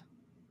nuts.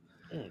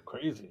 Oh,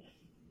 crazy.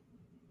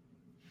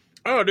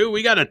 Oh, dude,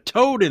 we got a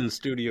toad in the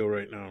studio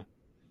right now.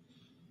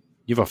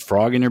 You have a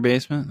frog in your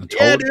basement? A toad?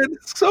 Yeah, dude.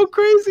 It's so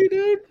crazy,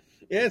 dude.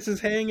 Yeah, it's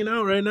just hanging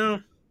out right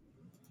now.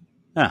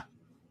 Yeah.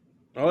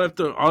 I'll have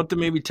to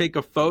maybe take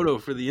a photo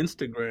for the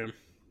Instagram.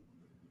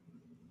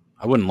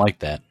 I wouldn't like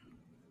that.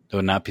 That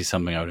would not be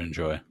something I would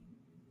enjoy.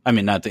 I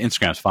mean, not the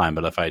Instagram's fine,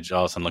 but if I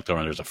all of a sudden looked over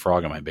and there's a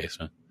frog in my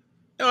basement.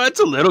 Oh,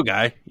 it's a little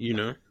guy, you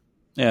know.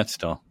 Yeah, it's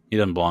still. He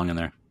doesn't belong in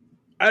there.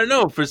 I don't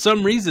know. For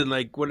some reason,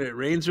 like when it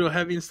rains real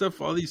heavy and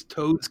stuff, all these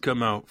toads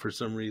come out for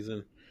some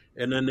reason.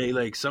 And then they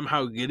like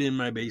somehow get in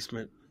my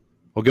basement.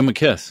 Well, give him a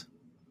kiss.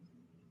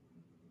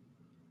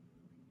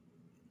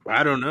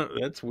 I don't know.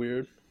 That's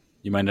weird.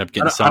 You might end up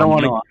getting I don't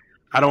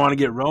want to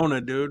get Rona,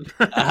 dude.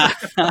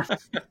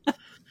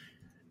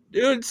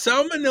 Dude,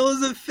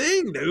 salmonella's a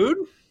thing, dude.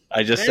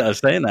 I was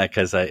saying that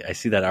because I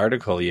see that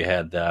article you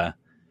had.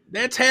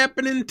 That's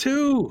happening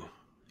too.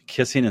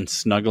 Kissing and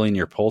snuggling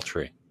your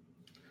poultry.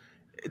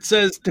 It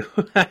says there's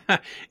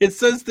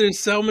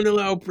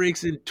salmonella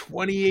outbreaks in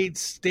 28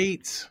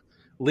 states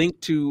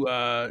linked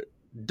to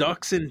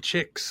ducks and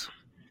chicks.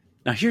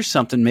 Now here's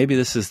something. Maybe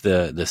this is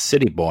the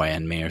city boy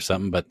in me or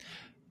something, but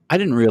I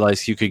didn't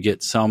realize you could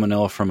get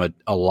salmonella from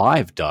a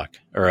live duck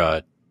or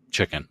a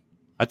chicken.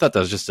 I thought that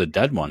was just the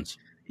dead ones.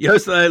 You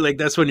know, like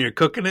that's when you're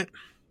cooking it.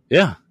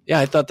 Yeah.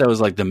 I thought that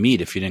was like the meat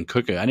if you didn't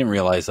cook it. I didn't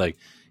realize if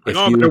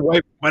you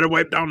better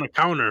wipe down the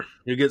counter,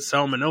 you get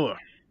salmonella.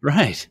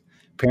 Right.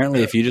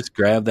 Apparently, if you just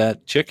grab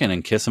that chicken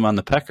and kiss him on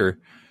the pecker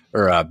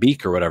or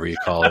beak or whatever you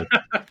call it,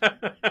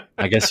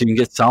 I guess you can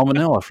get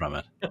salmonella from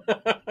it.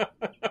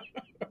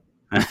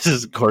 This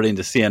is according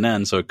to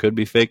CNN, so it could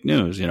be fake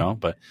news,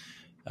 but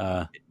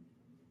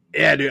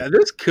yeah, dude,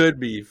 this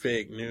could be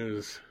fake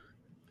news.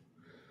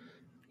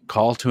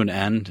 Call to an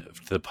end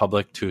to the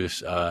public to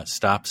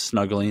stop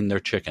snuggling their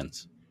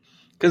chickens.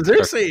 Because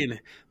they're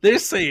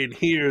saying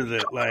here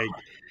that like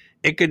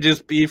it could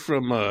just be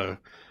from a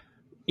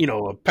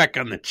peck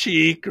on the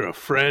cheek or a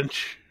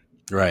French.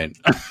 Right.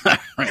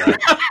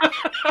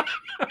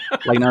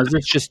 Like now, is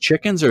this just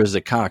chickens or is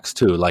it cocks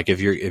too? Like if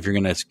you're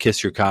gonna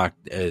kiss your cock,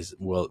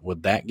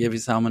 would that give you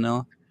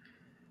salmonella?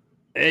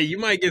 Hey, you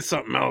might get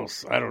something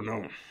else. I don't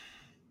know.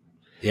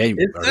 Yeah,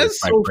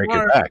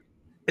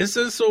 it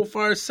says so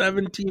far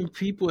 17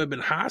 people have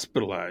been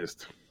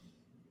hospitalized.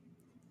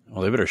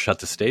 Well, they better shut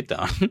the state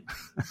down.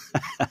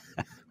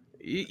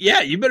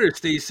 Yeah, you better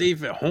stay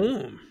safe at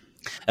home.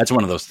 That's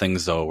one of those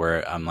things, though,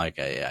 where I'm like,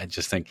 I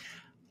just think,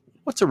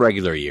 what's a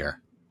regular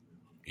year?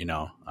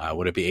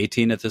 Would it be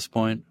 18 at this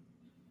point?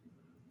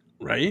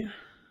 Right.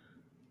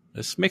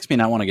 This makes me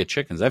not want to get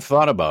chickens. I've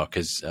thought about,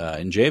 because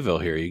in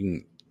Jayville here, you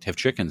can have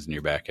chickens in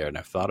your backyard, and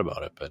I've thought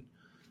about it, but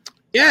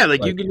yeah,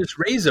 like you can just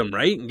raise them,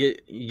 right? And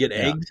get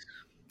eggs.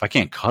 If I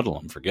can't cuddle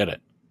them, forget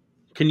it.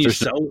 Can you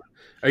sell?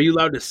 Are you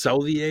allowed to sell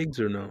the eggs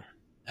or no?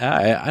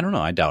 I don't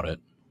know. I doubt it.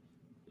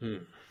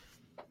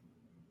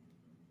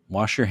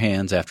 Wash your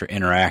hands after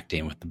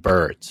interacting with the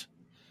birds.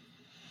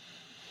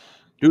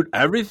 Dude,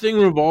 everything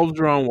revolves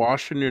around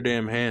washing your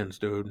damn hands,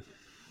 dude. I'm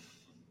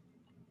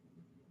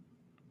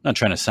not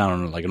trying to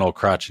sound like an old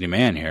crotchety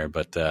man here,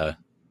 but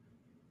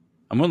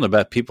I'm willing to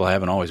bet people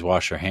haven't always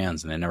washed their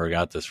hands and they never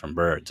got this from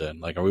birds.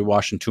 And are we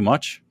washing too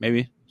much?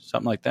 Maybe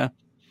something like that.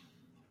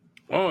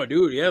 Oh,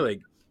 dude, yeah,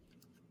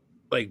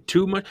 like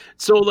too much.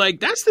 So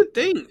that's the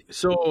thing.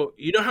 So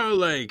you know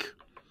how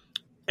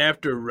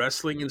after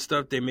wrestling and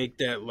stuff, they make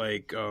that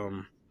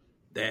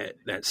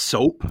that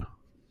soap,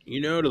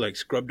 to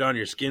scrub down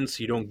your skin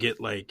so you don't get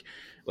like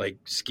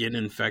skin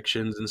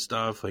infections and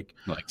stuff like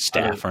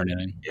staph or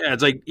anything. Yeah,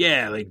 it's like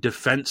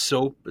defense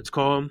soap it's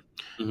called.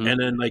 Mm-hmm.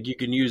 And then you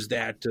can use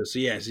that so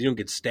you don't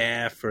get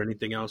staph or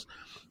anything else.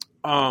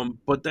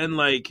 But then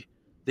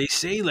they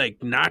say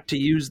not to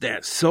use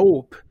that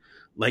soap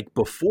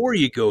before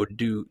you go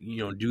do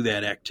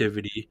that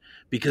activity,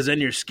 because then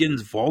your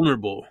skin's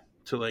vulnerable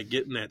to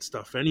getting that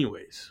stuff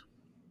anyways.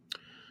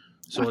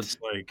 So what?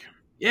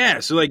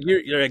 It's so you're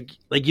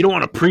you don't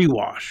want to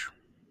pre-wash.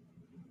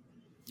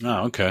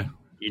 Oh, okay.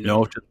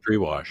 No to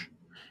pre-wash.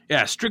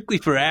 Yeah, strictly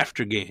for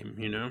after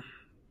game,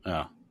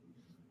 Oh.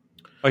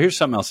 Well, here's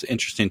something else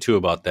interesting too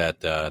about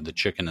that the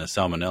chicken and the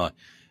salmonella. It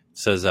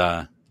says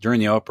during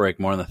the outbreak,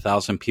 more than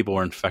 1,000 people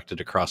were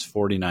infected across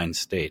 49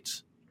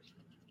 states.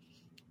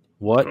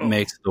 What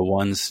makes the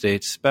one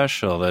state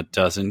special that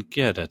doesn't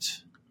get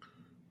it?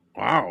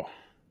 Wow.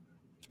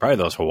 It's probably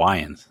those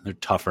Hawaiians. They're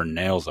tougher than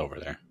nails over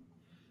there.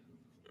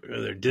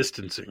 Or they're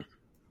distancing.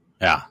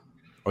 Yeah.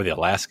 Or the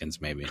Alaskans,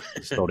 maybe.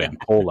 It's so damn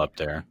cold up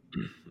there.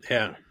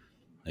 Yeah.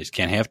 They just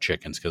can't have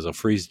chickens because they'll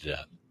freeze to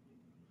death.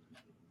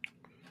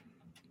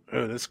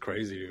 Oh, that's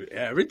crazy, dude.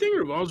 Yeah, everything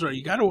revolves around.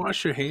 You got to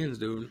wash your hands,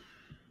 dude.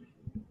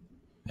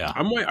 Yeah.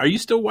 Are you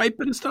still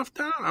wiping stuff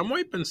down? I'm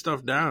wiping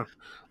stuff down.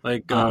 Are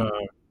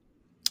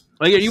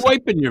you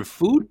wiping your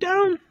food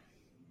down?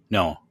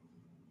 No.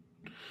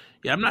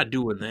 Yeah, I'm not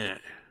doing that.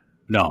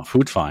 No,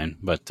 food's fine,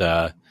 but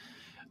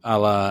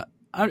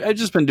I've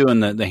just been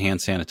doing the hand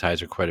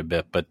sanitizer quite a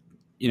bit, but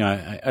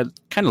I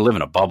kind of live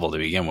in a bubble to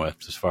begin with,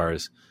 as far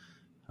as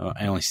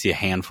I only see a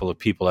handful of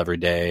people every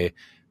day.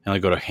 I only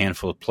go to a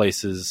handful of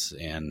places,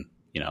 and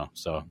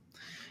so I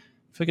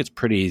feel like it's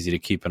pretty easy to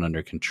keep it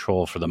under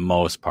control for the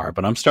most part.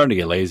 But I'm starting to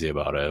get lazy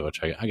about it, which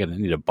I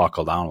need to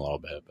buckle down a little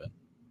bit. But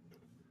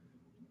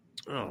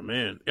oh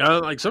man,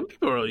 yeah, some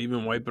people are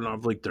even wiping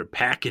off their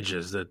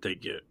packages that they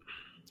get.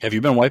 Have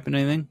you been wiping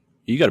anything?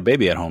 You got a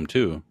baby at home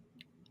too.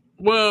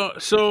 Well,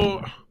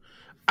 so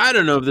I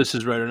don't know if this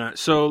is right or not.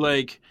 So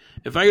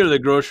if I go to the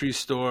grocery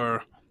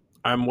store,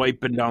 I'm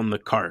wiping down the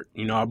cart.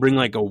 I'll bring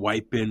a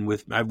wipe in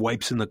I have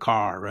wipes in the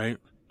car, right?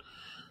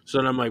 So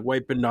then I'm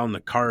wiping down the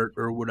cart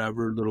or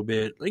whatever a little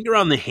bit,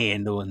 around the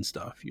handle and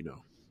stuff,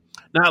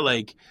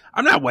 Not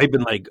I'm not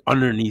wiping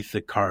underneath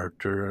the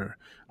cart or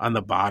on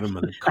the bottom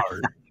of the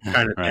cart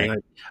kind of right.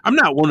 thing. I'm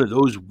not one of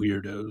those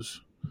weirdos,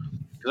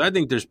 because I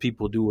think there's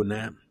people doing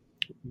that.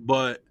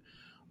 But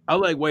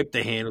I wipe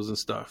the handles and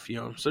stuff,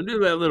 So I do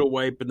that little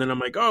wipe, and then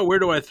I'm oh, where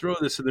do I throw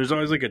this? And there's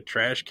always a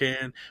trash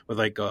can with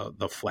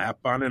the flap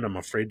on it. I'm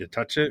afraid to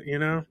touch it,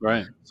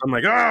 Right. So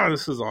I'm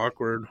this is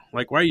awkward.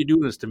 Why are you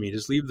doing this to me?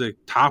 Just leave the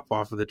top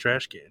off of the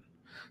trash can,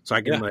 so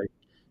I can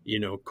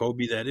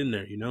Kobe that in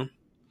there,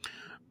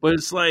 But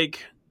it's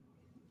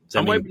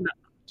I'm wiping.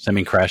 Does that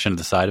mean crash into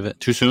the side of it?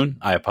 Too soon?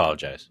 I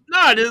apologize.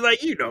 No, just like,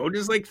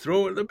 just like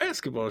throw it the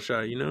basketball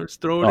shot, just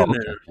throw it in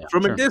there. Yeah,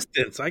 from a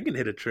distance. I can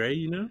hit a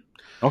tray,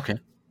 Okay.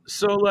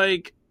 So,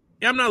 like,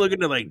 I'm not looking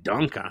to, like,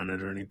 dunk on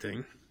it or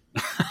anything.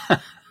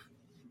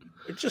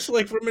 It's just,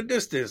 like, from a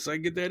distance, I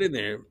get that in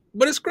there.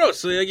 But it's gross,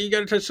 so, like, you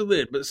got to touch the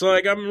lid. But, so,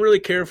 like, I'm really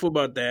careful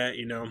about that,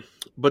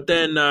 But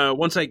then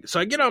once I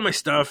get all my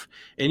stuff,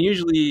 and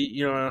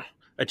usually,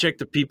 I check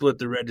the people at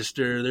the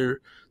register.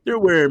 They're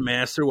wearing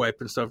masks. They're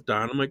wiping stuff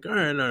down. I'm like, all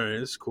right,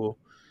 it's cool.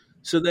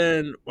 So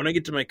then when I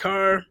get to my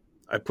car,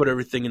 I put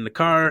everything in the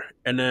car,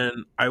 and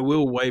then I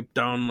will wipe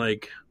down,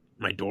 like,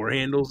 my door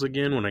handles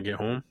again when I get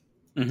home.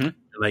 Mm-hmm.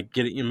 Like,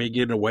 get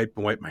a wipe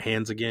and wipe my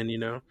hands again,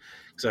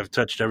 because I've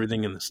touched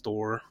everything in the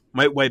store.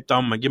 Might wipe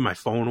down, give my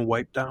phone a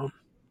wipe down.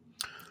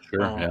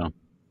 Sure, yeah.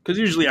 Because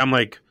usually I'm,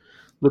 like,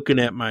 looking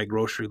at my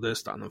grocery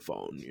list on the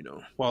phone,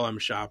 while I'm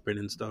shopping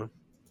and stuff.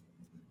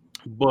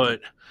 But,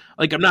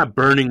 like, I'm not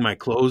burning my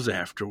clothes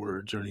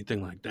afterwards or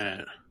anything like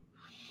that.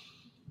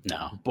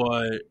 No.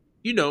 But,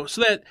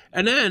 so that,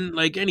 and then,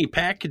 like, any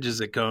packages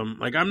that come,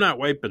 like, I'm not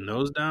wiping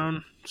those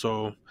down.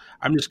 So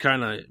I'm just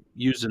kind of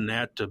using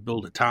that to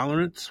build a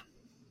tolerance,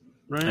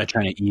 right? I'm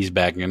trying to ease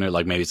back in there.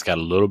 Like, maybe it's got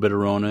a little bit of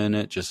Rona in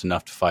it, just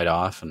enough to fight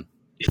off. And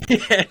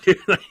yeah, dude,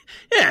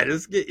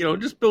 just get,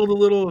 just build a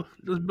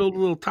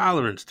little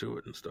tolerance to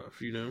it and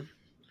stuff,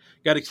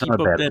 Got to keep up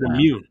that plan.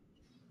 Immune.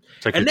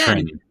 It's like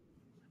training.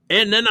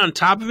 And then on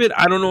top of it,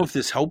 I don't know if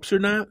this helps or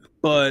not,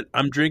 but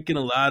I'm drinking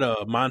a lot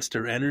of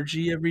Monster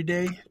Energy every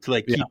day to,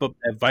 like, keep up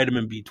that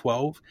vitamin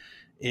B12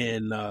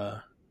 and,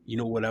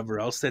 whatever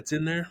else that's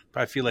in there.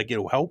 I feel like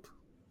it'll help.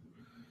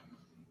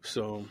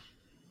 So.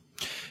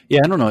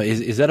 Yeah, I don't know.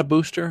 Is that a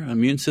booster,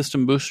 immune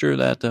system booster,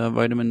 that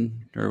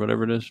vitamin or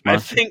whatever it is?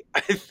 Monster? I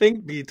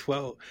think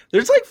B12.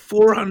 There's like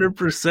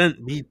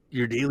 400%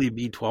 your daily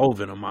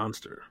B12 in a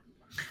Monster.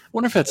 I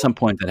wonder if at some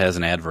point that has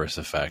an adverse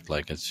effect,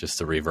 like it's just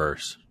the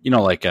reverse.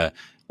 Like what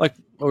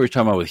we were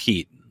talking about with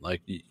heat.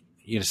 Like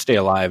you stay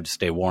alive to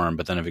stay warm,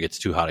 but then if it gets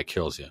too hot, it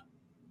kills you.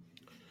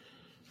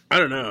 I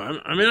don't know.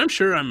 I'm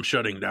sure I'm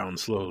shutting down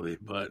slowly,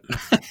 but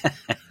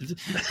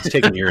it's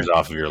taking years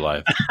off of your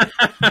life.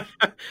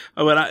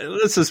 But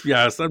let's just be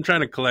honest. I'm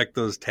trying to collect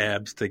those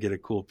tabs to get a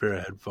cool pair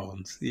of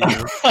headphones.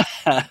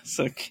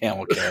 So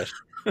Camel Cash.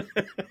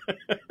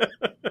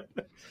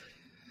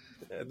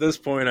 At this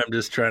point, I'm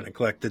just trying to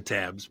collect the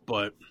tabs,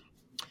 but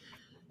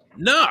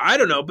no, I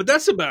don't know. But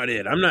that's about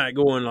it. I'm not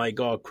going like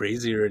all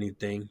crazy or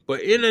anything.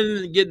 But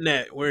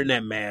wearing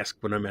that mask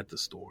when I'm at the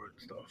store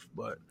and stuff.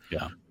 But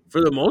yeah,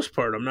 for the most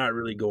part, I'm not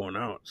really going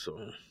out. So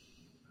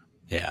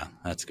yeah,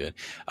 that's good.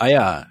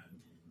 I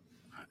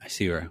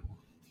see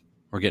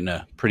we're getting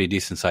a pretty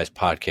decent sized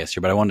podcast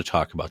here, but I wanted to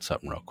talk about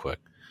something real quick.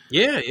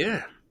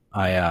 Yeah.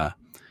 I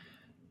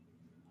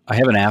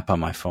have an app on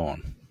my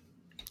phone,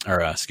 or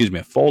a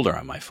folder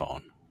on my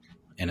phone,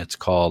 and it's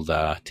called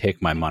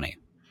Take My Money.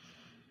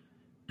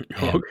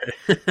 And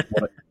okay.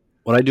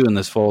 what I do in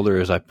this folder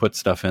is I put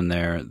stuff in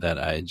there that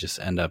I just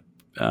end up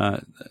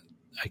I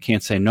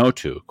can't say no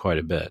to quite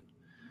a bit.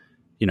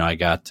 I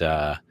got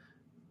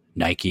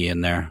Nike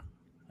in there.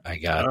 I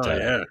got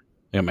I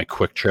got my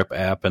Quick Trip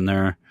app in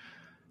there.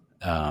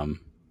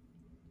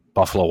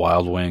 Buffalo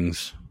Wild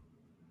Wings,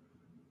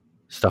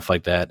 stuff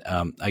like that.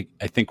 I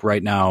think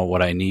right now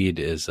what I need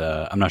is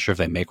I'm not sure if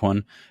they make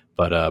one,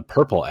 but a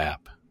Purple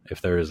app.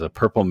 If there is a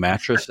Purple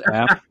mattress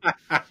app.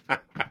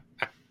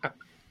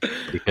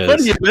 Because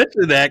funny you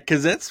mention that,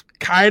 because that's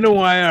kind of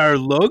why our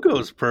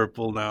logo's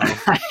purple now.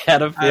 I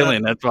had a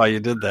feeling that's why you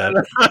did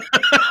that.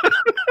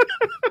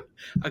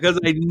 Because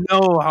I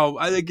know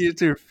I think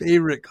it's your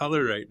favorite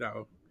color right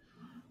now.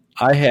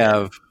 I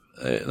have,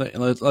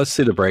 let's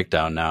see the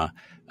breakdown now.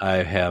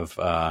 I have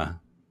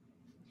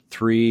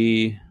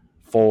 3,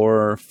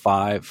 4,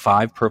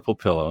 5 purple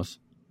pillows.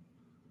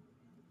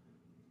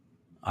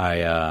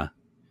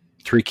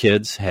 3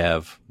 kids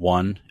have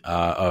one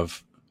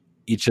of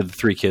each of the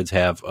 3 kids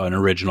have an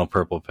original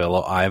purple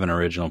pillow. I have an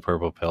original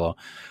purple pillow.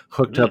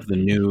 Hooked up the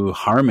new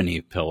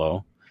Harmony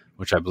pillow,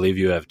 which I believe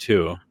you have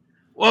too.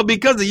 Well,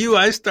 because of you,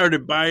 I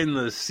started buying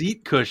the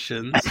seat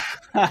cushions.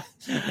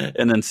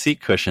 And then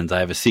seat cushions. I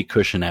have a seat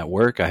cushion at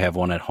work. I have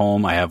one at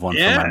home. I have one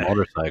for my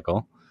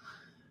motorcycle.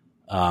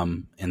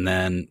 And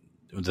then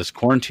with this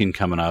quarantine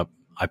coming up,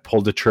 I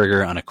pulled the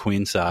trigger on a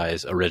queen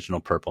size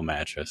original purple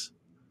mattress.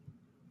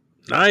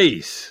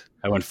 Nice.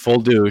 I went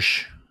full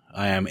douche.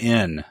 I am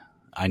in.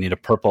 I need a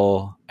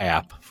Purple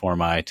app for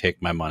my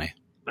Take My Money.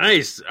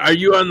 Nice. Are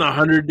you on the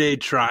 100-day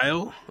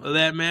trial of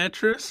that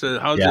mattress?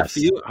 How's it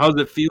feel? How's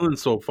it feeling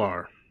so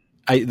far?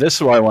 This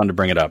is why I wanted to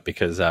bring it up,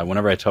 because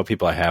whenever I tell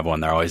people I have one,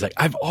 they're always like,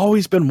 I've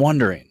always been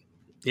wondering.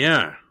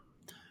 Yeah.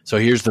 So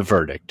here's the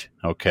verdict.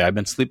 Okay, I've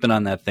been sleeping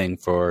on that thing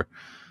for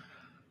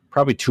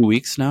probably 2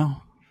 weeks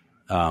now.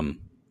 And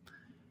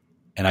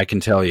I can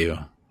tell you,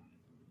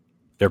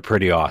 they're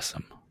pretty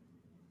awesome.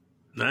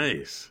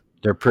 Nice.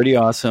 They're pretty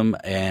awesome,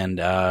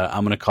 and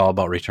I'm going to call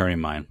about returning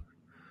mine.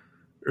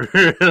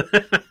 It's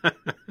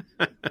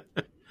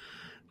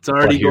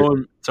already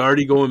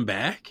going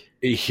back?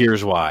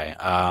 Here's why.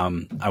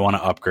 I want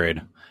to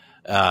upgrade.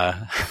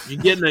 You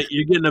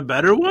getting a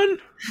better one?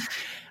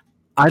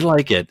 I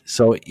like it.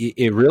 So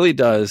it really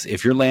does.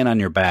 If you're laying on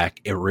your back,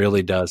 it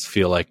really does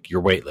feel like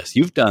you're weightless.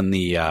 You've done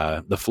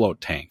the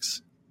float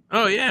tanks.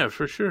 Oh yeah,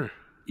 for sure.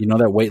 You know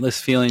that weightless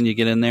feeling you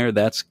get in there?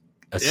 That's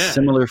a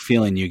similar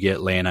feeling you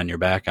get laying on your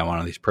back on one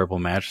of these purple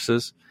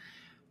mattresses.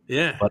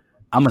 Yeah. But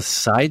I'm a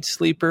side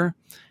sleeper,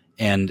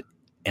 and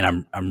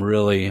I'm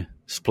really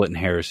splitting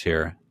hairs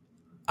here.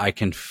 I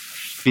can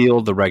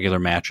feel the regular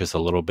mattress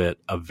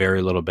a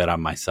very little bit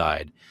on my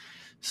side.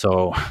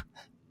 So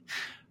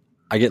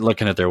I get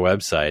looking at their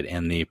website,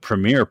 and the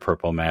Premier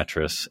Purple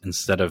mattress,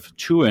 instead of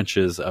 2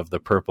 inches of the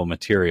purple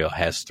material,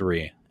 has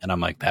 3. And I'm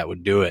like, that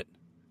would do it.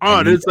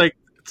 Oh, it's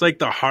like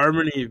the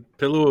Harmony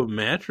pillow of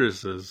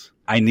mattresses.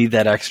 I need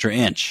that extra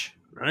inch.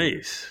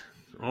 Nice.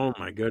 Oh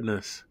my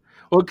goodness.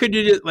 Well, could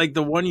you just, like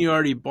the one you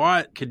already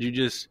bought, could you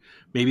just,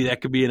 maybe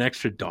that could be an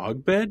extra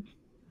dog bed?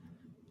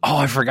 Oh,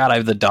 I forgot I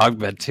have the dog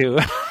bed too.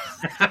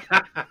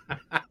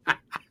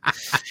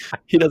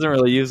 He doesn't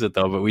really use it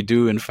though, but we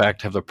do in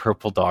fact have the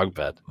purple dog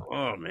bed.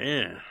 Oh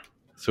man.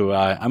 So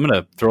I'm going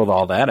to throw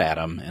all that at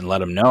him and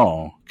let him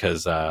know,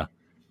 because I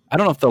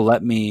don't know if they'll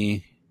let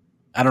me.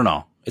 I don't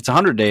know. It's a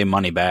 100-day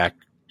money back,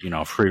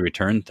 free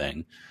return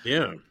thing.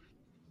 Yeah.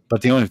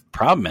 But the only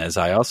problem is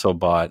I also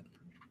bought,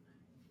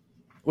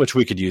 which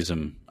we could use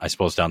them, I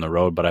suppose, down the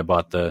road, but I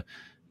bought the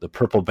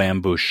purple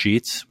bamboo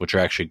sheets, which are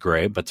actually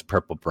gray, but it's a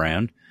purple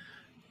brand,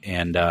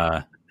 and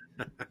the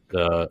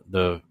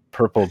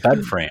purple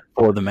bed frame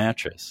for the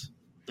mattress.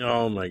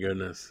 Oh my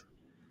goodness.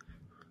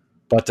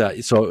 But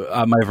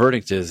my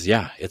verdict is,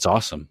 it's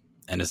awesome,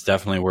 and it's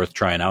definitely worth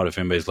trying out if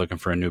anybody's looking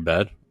for a new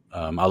bed.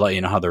 I'll let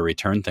you know how the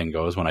return thing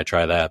goes when I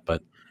try that,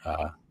 but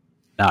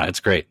it's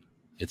great.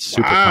 It's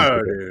super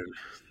comfortable. Dude.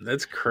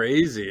 That's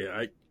crazy.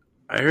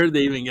 I heard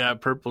they even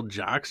got purple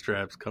jock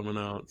straps coming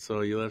out,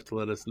 so you'll have to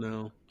let us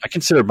know. I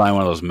consider buying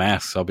one of those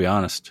masks, I'll be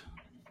honest.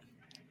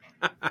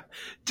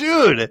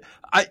 Dude,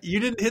 you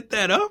didn't hit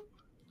that up?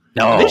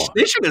 No.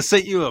 They should have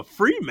sent you a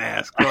free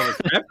mask for all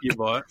the crap you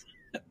bought.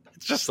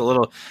 It's just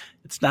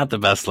it's not the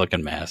best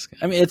looking mask.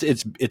 I mean,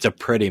 it's a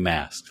pretty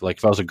mask. Like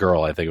if I was a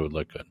girl, I think it would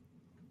look good.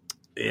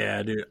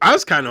 Yeah, dude. I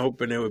was kind of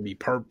hoping it would be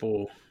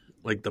purple.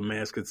 Like the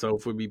mask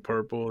itself would be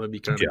purple. That'd be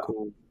kind of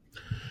cool.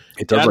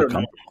 It does look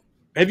comfortable.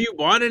 Have you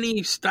bought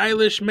any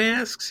stylish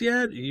masks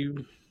yet?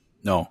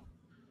 No.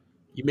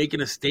 You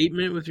making a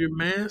statement with your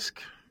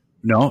mask?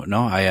 No.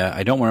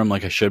 I don't wear them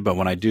like I should, but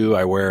when I do,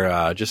 I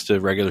wear just a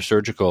regular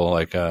surgical,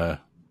 like the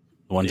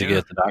ones you get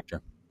at the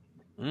doctor.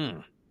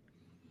 Mm.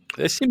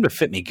 They seem to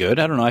fit me good.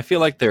 I don't know. I feel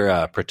like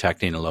they're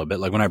protecting a little bit.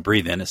 Like when I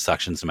breathe in, it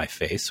suctions in my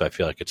face, so I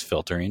feel like it's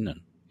filtering.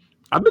 And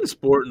I've been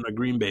sporting a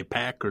Green Bay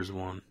Packers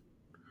one.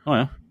 Oh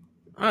yeah.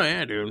 Oh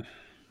yeah, dude.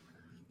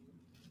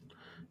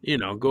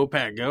 Go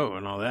Pack Go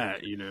and all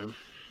that.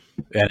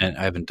 And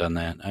I haven't done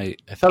that. I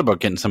thought about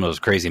getting some of those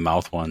crazy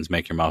mouth ones,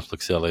 make your mouth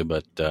look silly,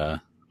 but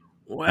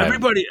well,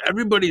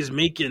 everybody's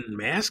making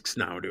masks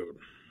now, dude.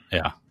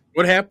 Yeah.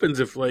 What happens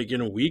if, like,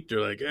 in a week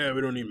they're like,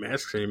 we don't need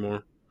masks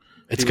anymore?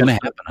 It's going to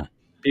happen.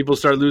 People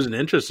start losing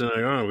interest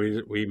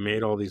in we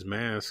made all these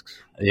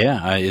masks.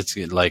 Yeah, it's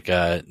like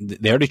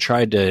they already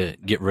tried to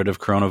get rid of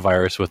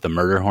coronavirus with the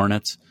murder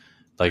hornets.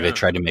 Like they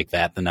tried to make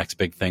that the next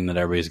big thing that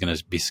everybody's going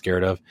to be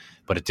scared of,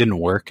 but it didn't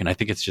work. And I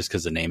think it's just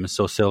because the name is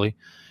so silly.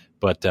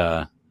 But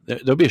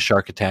there'll be a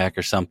shark attack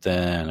or something,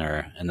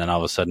 and then all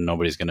of a sudden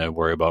nobody's going to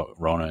worry about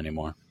Rona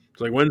anymore.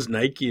 It's like, when's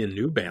Nike and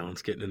New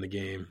Balance getting in the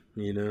game?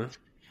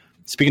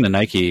 Speaking of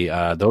Nike,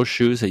 those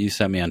shoes that you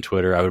sent me on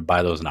Twitter, I would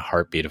buy those in a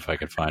heartbeat if I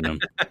could find them.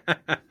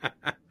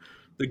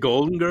 The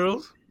Golden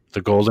Girls?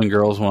 The Golden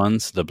Girls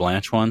ones, the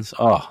Blanche ones.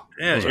 Oh,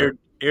 yeah,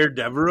 Air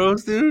Devereaux,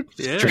 dude.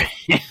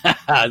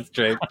 Yeah,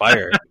 straight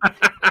fire.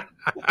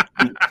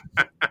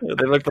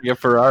 They look like a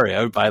Ferrari.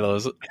 I would buy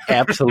those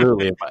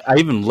absolutely. I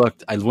even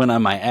looked. I went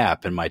on my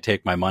app in my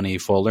Take My Money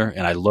folder,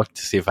 and I looked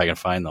to see if I can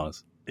find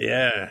those.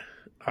 Yeah.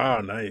 Oh,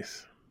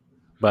 nice.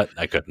 But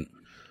I couldn't.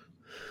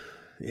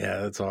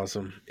 Yeah, that's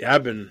awesome. Yeah,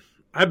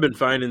 I've been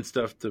finding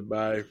stuff to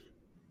buy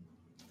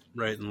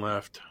right and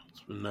left.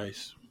 It's been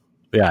nice.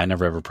 Yeah, I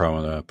never have a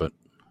problem with that, but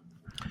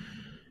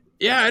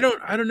yeah, I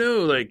don't know.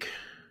 Like,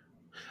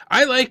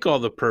 I like all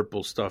the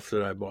purple stuff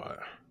that I bought.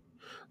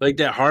 Like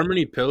that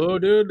Harmony pillow,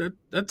 dude.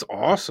 That's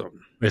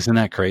awesome. Isn't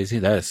that crazy?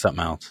 That is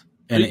something else,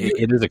 and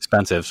it is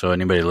expensive. So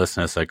anybody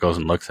listening to this that goes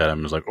and looks at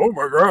them is like, "Oh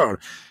my god!"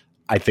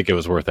 I think it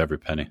was worth every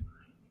penny.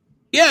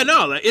 Yeah,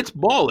 no, like, it's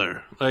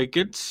baller. Like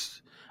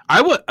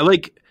I would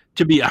like,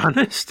 to be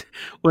honest,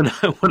 when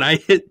I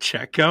hit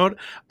checkout,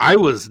 I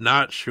was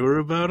not sure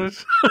about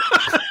it.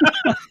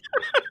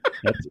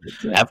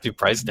 It's an hefty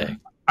price tag.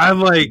 I'm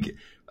like,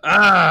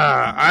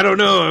 I don't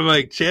know. I'm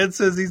like, Chad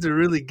says these are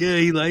really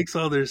good. He likes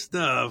all their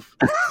stuff.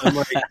 I'm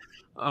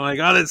like,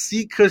 that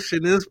seat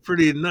cushion is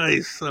pretty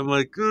nice. I'm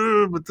like,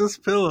 but this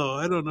pillow,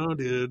 I don't know,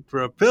 dude.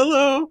 For a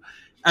pillow.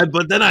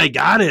 But then I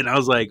got it, and I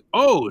was like,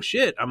 oh,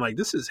 shit. I'm like,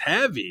 this is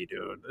heavy,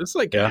 dude. It's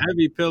like a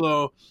heavy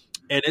pillow,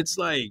 and it's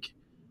like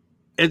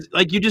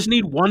you just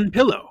need one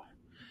pillow.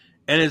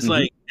 and it's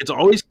like it's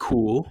always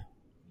cool.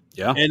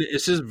 Yeah, and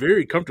it's just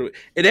very comfortable.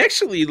 It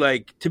actually,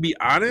 like, to be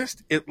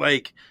honest, it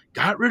like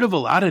got rid of a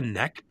lot of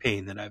neck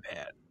pain that I've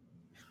had.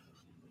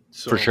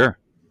 So, for sure.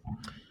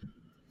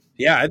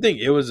 Yeah, I think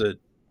it was a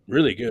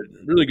really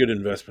good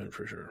investment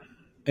for sure.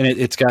 And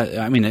it's got,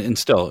 I mean, and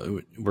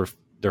still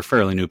they're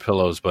fairly new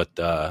pillows, but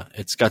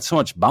it's got so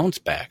much bounce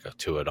back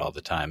to it all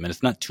the time, and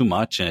it's not too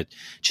much, and it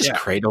just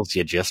cradles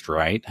you just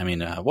right. I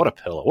mean, what a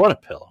pillow! What a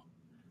pillow!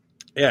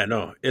 Yeah,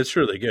 no, it's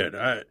really good.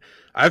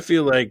 I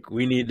feel like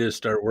we need to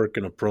start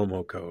working a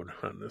promo code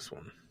on this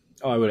one.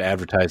 Oh, I would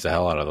advertise the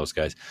hell out of those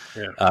guys.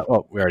 Yeah.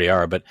 Well, we already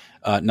are, but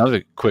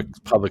another quick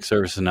public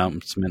service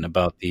announcement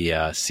about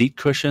the seat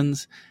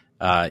cushions.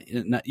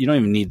 You don't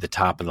even need the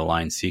top of the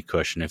line seat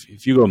cushion.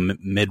 If you go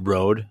mid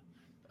road,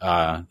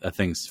 that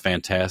thing's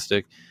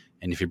fantastic.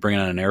 And if you bring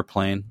it on an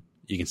airplane,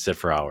 you can sit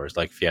for hours.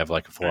 Like if you have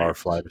like a 4-hour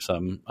flight or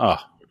something,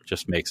 it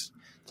just makes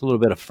it's a little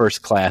bit of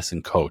first class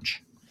and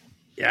coach.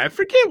 Yeah, I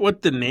forget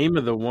what the name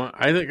of the one.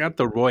 I think got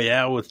the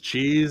Royale with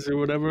cheese or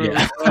whatever.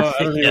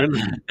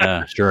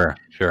 Yeah, sure.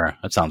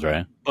 That sounds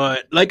right.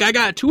 But like, I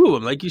got 2 of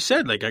them, like you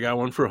said. Like I got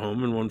one for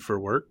home and one for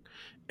work.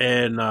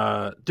 And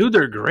dude,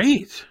 they're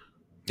great.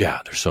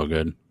 Yeah, they're so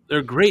good.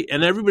 They're great.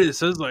 And everybody that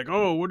says like,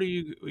 "Oh, what are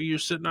you're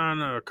sitting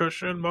on a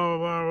cushion?" Blah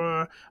blah blah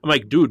blah. I'm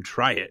like, dude,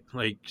 try it.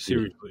 Like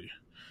seriously.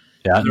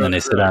 Yeah, and then they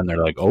sit down. They're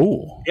like,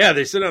 "Oh." Yeah,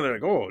 they sit down. They're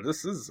like, "Oh,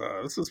 this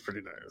is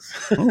pretty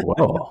nice." Oh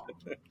wow.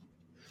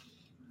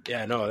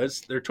 Yeah, no,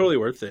 they're totally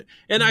worth it.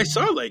 And I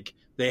saw like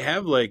they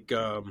have like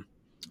a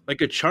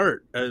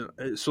chart,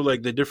 so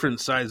like the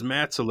different size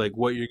mats of like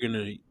what you're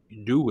gonna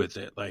do with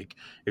it. Like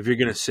if you're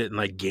gonna sit and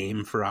like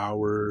game for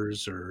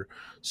hours or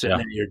sitting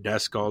at your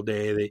desk all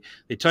day,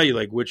 they tell you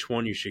like which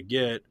one you should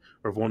get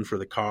or one for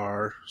the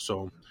car.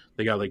 So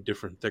they got like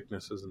different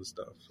thicknesses and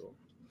stuff. So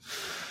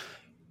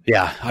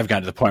yeah, I've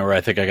gotten to the point where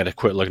I think I got to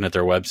quit looking at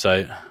their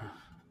website.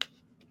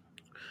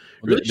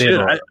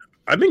 Really,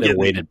 I've been getting a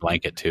weighted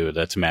blanket too.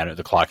 That's a matter.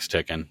 The clock's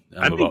ticking.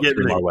 I'm about 3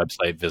 more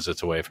website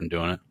visits away from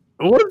doing it.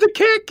 What if the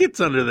cat gets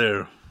under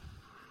there?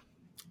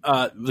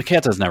 The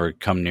cat does never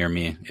come near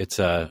me. It's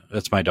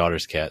that's my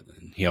daughter's cat.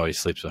 He always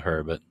sleeps with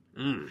her, but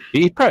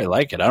he'd probably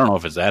like it. I don't know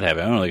if it's that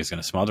heavy. I don't think it's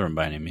going to smother him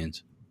by any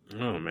means.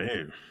 Oh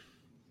man,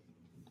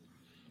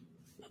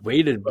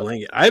 weighted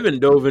blanket. I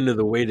haven't dove into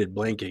the weighted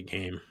blanket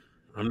game.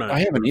 I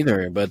haven't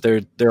either, but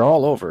they're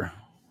all over.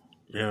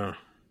 Yeah,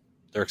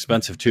 they're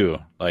expensive too.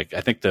 Like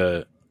I think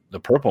the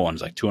purple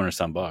one's like $200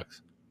 some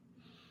bucks.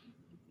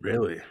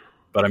 Really?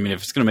 But I mean,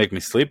 if it's going to make me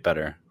sleep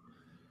better,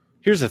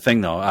 here's the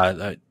thing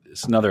though.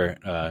 It's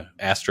another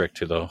asterisk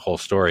to the whole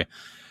story.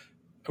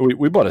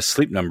 We bought a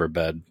Sleep Number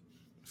bed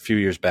a few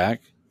years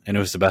back, and it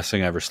was the best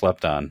thing I ever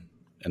slept on,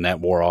 and that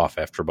wore off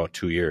after about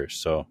 2 years.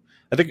 So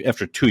I think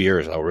after 2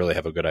 years, I'll really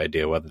have a good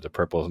idea whether the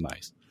purple is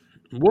nice.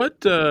 What?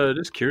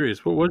 Just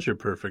curious. What was your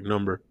perfect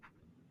number?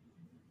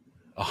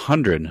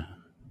 100.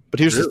 But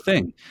here's the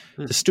thing.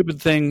 The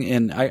stupid thing,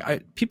 and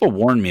I people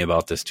warned me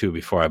about this too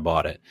before I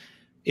bought it.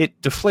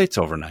 It deflates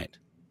overnight.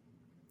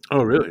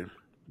 Oh, really?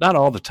 Not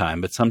all the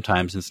time, but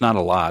sometimes. It's not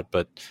a lot,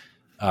 but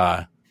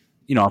I'll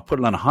put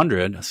it on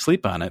 100,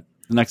 sleep on it.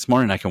 The next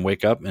morning I can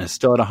wake up and it's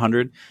still at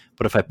 100.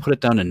 But if I put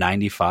it down to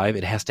 95,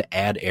 it has to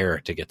add air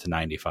to get to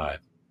 95.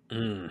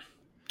 And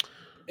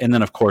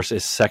then, of course, the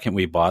second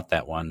we bought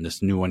that one,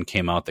 this new one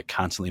came out that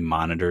constantly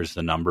monitors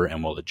the number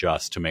and will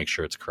adjust to make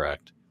sure it's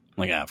correct.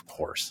 I'm like, yeah, of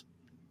course.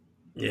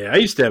 Yeah, I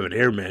used to have an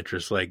air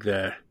mattress like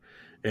that.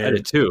 And I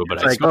did too,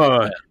 but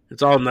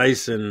it's all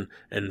nice and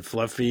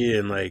fluffy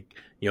and like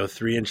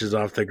 3 inches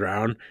off the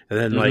ground, and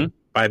then like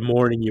by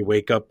morning you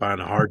wake up on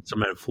a hard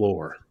cement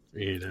floor.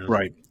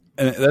 Right,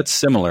 and that's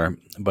similar,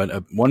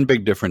 but one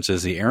big difference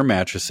is the air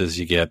mattresses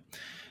you get.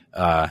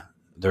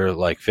 They're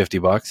like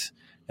 $50,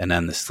 and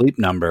then the Sleep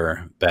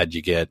Number bed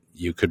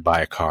you could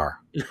buy a car.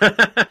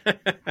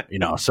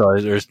 So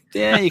there's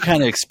you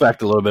kind of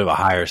expect a little bit of a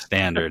higher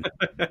standard.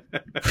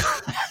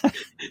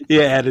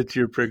 Yeah, add it to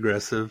your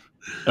progressive.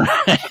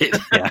 Right.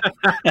 Yeah.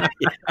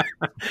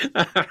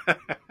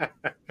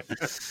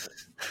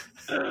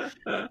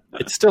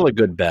 It's still a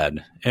good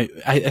bed.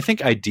 I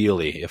think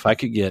ideally, if I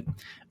could get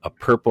a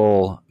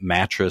purple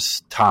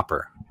mattress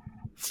topper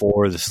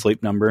for the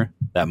Sleep Number,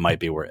 that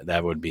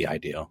would be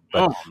ideal.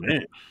 But,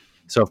 man!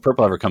 So if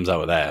Purple ever comes out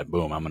with that,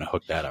 boom, I'm going to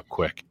hook that up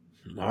quick.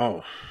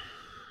 Oh,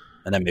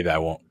 and then maybe I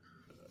won't.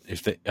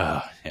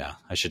 I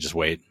should just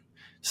wait.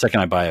 The second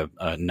I buy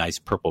a nice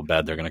purple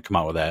bed, they're going to come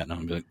out with that, and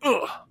I'm going to be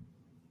like, ugh.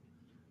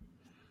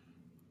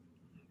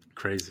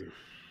 Crazy.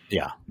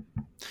 Yeah.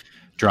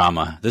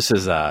 Drama. This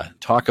is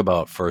talk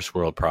about first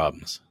world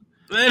problems.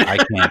 I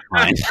can't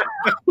find.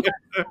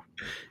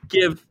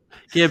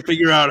 Can't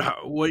figure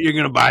out what you're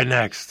going to buy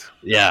next.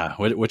 Yeah.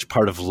 Which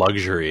part of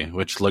luxury,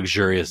 which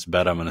luxurious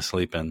bed I'm going to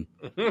sleep in.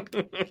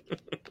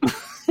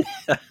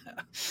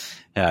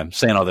 Yeah, I'm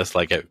saying all this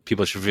like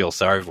people should feel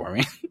sorry for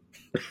me.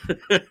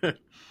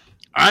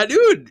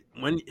 Dude,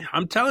 when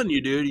I'm telling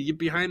you, dude, you get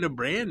behind a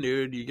brand,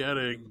 dude, you got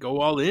to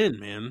go all in,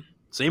 man.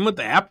 Same with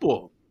the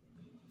Apple.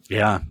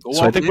 Yeah.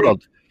 So I think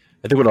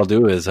I think what I'll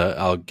do is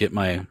I'll get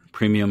my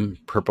premium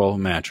purple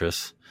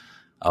mattress.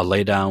 I'll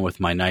lay down with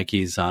my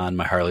Nikes on,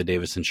 my Harley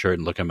Davidson shirt,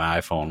 and look at my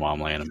iPhone while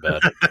I'm laying in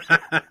bed.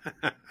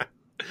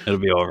 It'll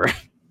be over.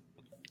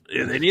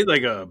 Yeah, they need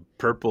like a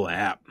purple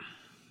app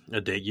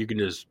that you can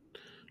just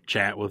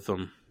chat with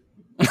them.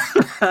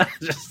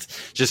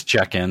 just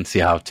check in, see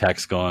how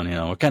tech's going. You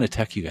know, what kind of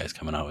tech you guys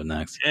coming out with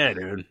next? Yeah,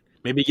 dude.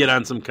 Maybe get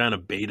on some kind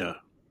of beta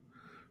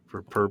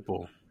for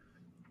purple.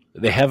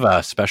 They have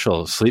a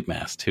special sleep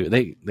mask too.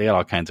 They got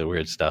all kinds of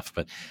weird stuff,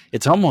 but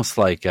it's almost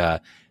like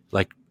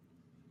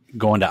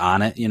going to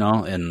Onnit, you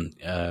know. And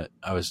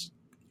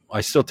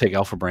I still take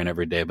Alpha Brain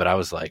every day, but I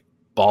was like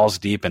balls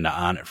deep into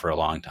Onnit for a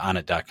long time,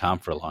 Onnit.com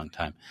for a long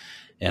time,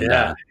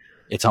 and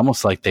it's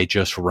almost like they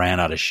just ran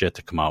out of shit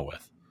to come out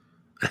with.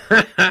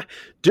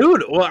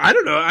 Dude, well, I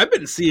don't know. I've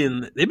been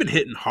seeing they've been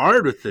hitting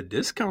hard with the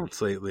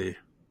discounts lately.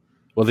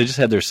 Well, they just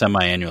had their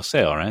semi-annual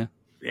sale, right?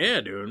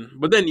 Yeah, dude.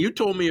 But then you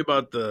told me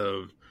about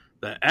the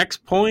X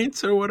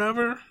points or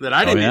whatever that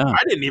I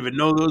didn't even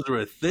know those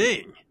were a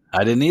thing.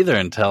 I didn't either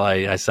until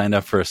I signed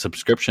up for a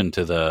subscription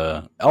to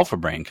the Alpha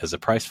Brain because the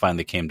price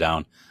finally came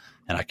down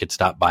and I could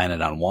stop buying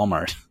it on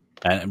Walmart.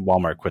 And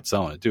Walmart quit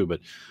selling it too.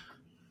 But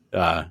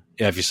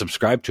if you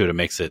subscribe to it, it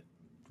makes it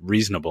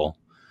reasonable.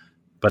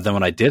 But then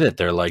when I did it,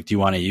 they're like, do you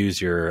want to use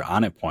your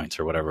Onnit points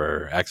or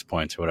whatever, X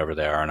points or whatever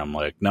they are? And I'm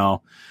like,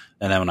 no.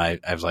 And then when I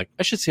was like,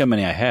 I should see how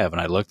many I have.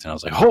 And I looked and I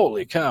was like,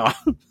 holy cow.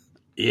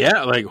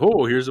 Yeah, like,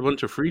 oh, here's a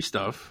bunch of free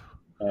stuff.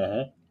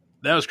 Uh-huh.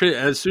 That was crazy.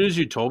 As soon as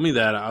you told me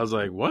that, I was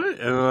like, what?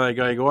 And like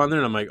I go on there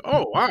and I'm like,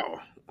 oh, wow.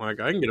 Like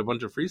I can get a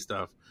bunch of free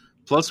stuff.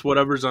 Plus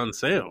whatever's on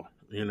sale,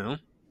 you know?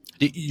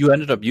 You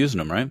ended up using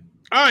them, right?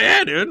 Oh,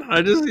 yeah, dude.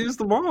 I just used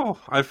them all.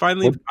 I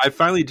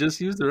finally just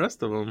used the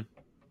rest of them.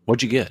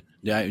 What'd you get?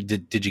 Yeah,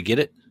 did you get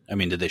it? I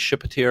mean, did they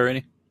ship it to you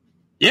already?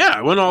 Yeah,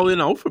 I went all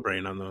in Alpha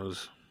Brain on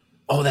those.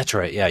 Oh, that's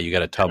right. Yeah, you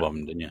got a tub of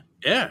them, didn't you?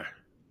 Yeah.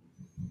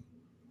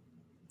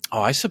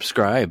 Oh, I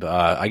subscribe.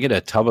 I get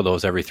a tub of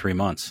those every 3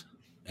 months,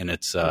 and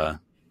it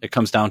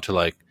comes down to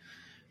like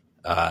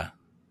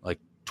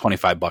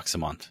 $25 a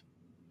month.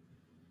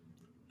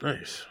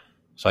 Nice.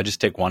 So I just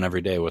take one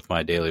every day with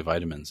my daily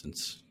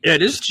vitamins.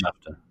 It is enough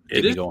to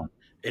get me going.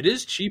 It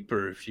is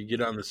cheaper if you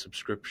get on the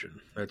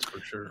subscription. That's for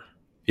sure.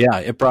 Yeah,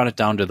 it brought it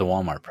down to the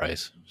Walmart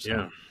price. So.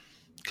 Yeah.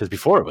 Because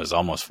before it was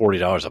almost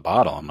 $40 a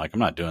bottle. I'm like, I'm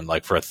not doing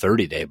like for a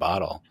 30-day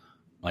bottle.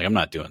 Like, I'm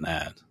not doing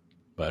that.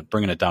 But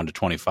bringing it down to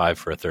 $25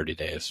 for a 30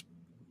 days,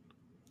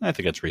 I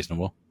think it's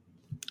reasonable.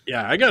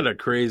 Yeah, I got a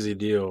crazy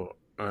deal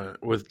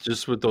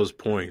with those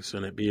points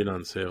and it being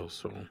on sale.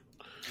 So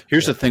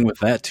here's the thing with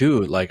that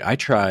too. Like, I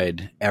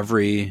tried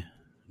every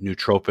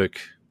nootropic,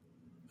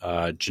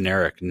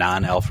 generic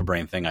non-Alpha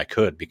Brain thing I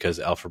could because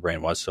Alpha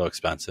Brain was so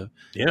expensive.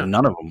 Yeah, and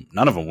none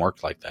of them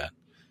worked like that.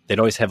 They'd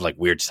always have like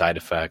weird side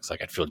effects.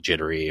 Like I'd feel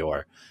jittery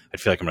or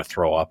I'd feel like I'm going to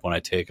throw up when I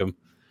take them.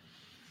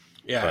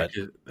 Yeah,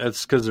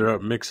 that's because they're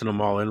mixing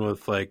them all in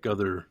with like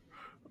other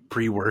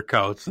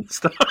pre-workouts and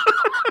stuff.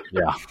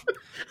 Yeah,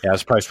 I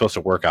was probably supposed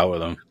to work out with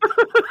them.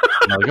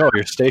 I'm like, oh,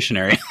 you're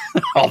stationary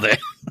all day.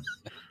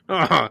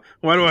 Oh,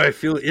 why do I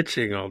feel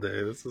itching all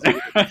day? This is...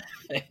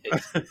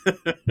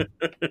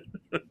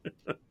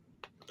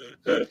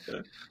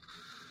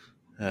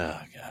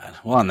 Oh God!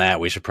 Well, on that,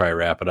 we should probably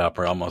wrap it up.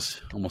 We're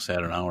almost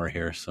at an hour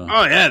here. So.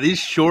 Oh yeah, these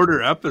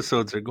shorter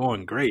episodes are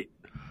going great.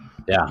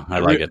 Yeah, I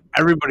like it.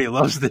 Everybody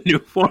loves the new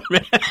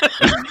format.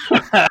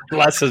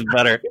 Less is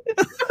better.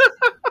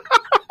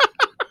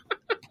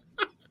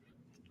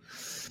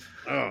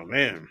 Oh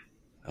man.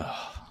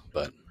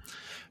 But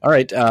all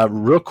right,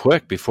 real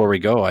quick before we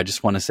go, I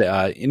just want to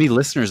say, any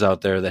listeners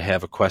out there that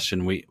have a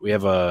question, we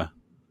have a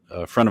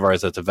friend of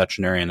ours that's a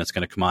veterinarian that's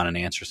going to come on and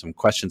answer some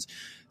questions.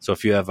 So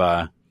if you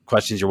have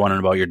questions you're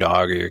wondering about your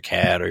dog or your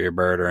cat or your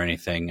bird or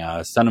anything,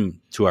 send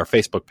them to our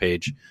Facebook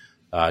page.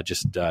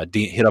 Just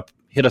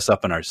hit us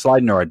up in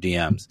slide into our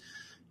DMs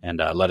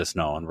and let us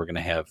know. And we're going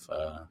to have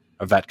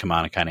a vet come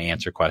on and kind of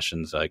answer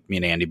questions. Like me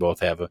and Andy both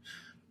have a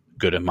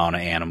good amount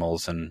of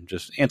animals and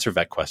just answer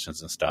vet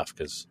questions and stuff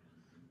because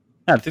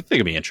I think they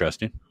could be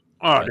interesting.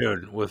 Oh,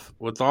 dude,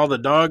 with all the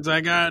dogs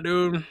I got,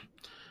 dude,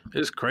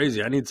 it's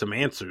crazy. I need some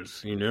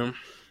answers, you know?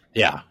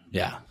 Yeah.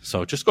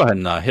 So just go ahead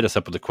and hit us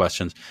up with the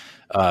questions.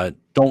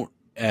 Don't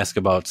ask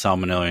about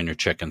salmonella in your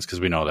chickens because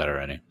we know that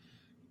already.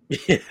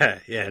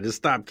 Yeah, just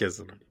stop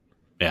kissing them.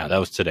 Yeah, that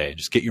was today.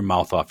 Just get your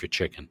mouth off your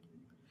chicken.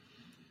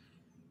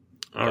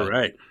 All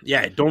right.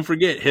 Yeah, don't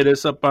forget, hit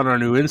us up on our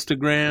new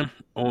Instagram,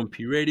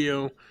 OMP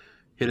Radio.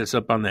 Hit us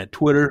up on that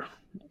Twitter.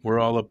 We're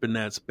all up in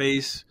that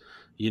space.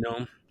 You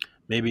know,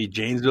 maybe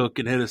Janesville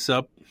can hit us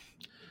up,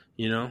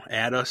 you know,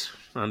 add us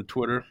on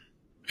Twitter.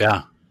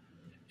 Yeah,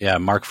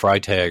 Mark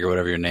Freitag or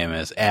whatever your name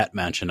is,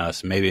 mention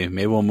us. Maybe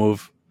we'll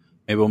move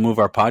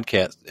our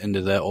podcast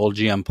into the old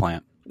GM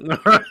plant.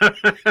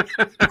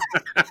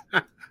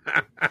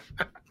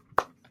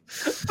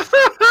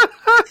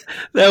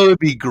 That would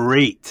be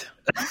great.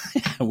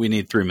 We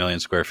need 3 million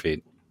square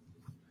feet.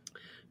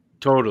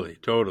 Totally.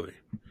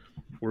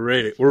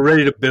 We're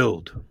ready to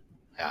build.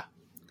 Yeah.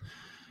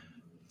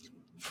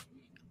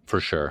 For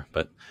sure.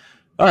 But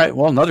All right.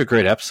 Well, another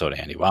great episode,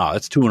 Andy. Wow,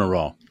 that's 2 in a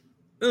row.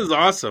 This is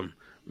awesome.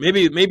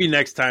 Maybe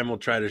next time we'll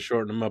try to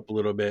shorten them up a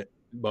little bit.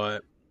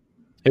 But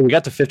hey, we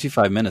got to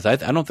 55 minutes. I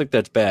don't think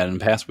that's bad. In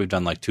the past, we've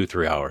done like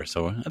 2-3 hours,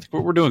 so I think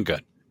we're doing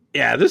good.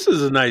 Yeah, this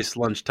is a nice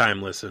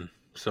lunchtime listen.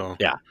 So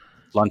yeah,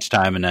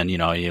 lunchtime, and then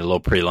you a little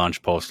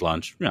pre-lunch,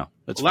 post-lunch.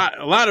 It's a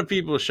lot of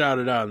people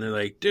shouted out, and they're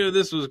like, "Dude,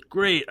 this was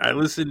great. I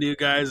listened to you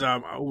guys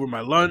over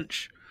my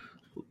lunch.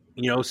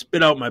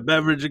 Spit out my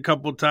beverage a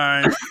couple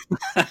times.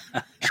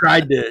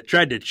 tried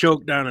to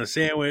choke down a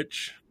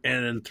sandwich,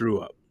 and then threw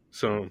up."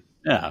 So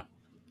yeah.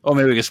 Well,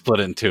 maybe we can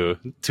split it into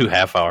 2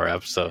 half-hour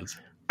episodes.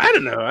 I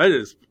don't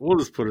know. We'll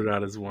just put it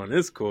out as one.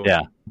 It's cool.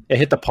 Yeah.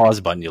 Hit the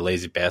pause button, you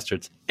lazy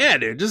bastards. Yeah,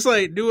 dude. Just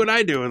like do what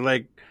I do, and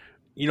like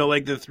the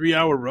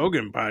 3-hour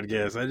Rogan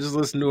podcast. I just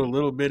listen to a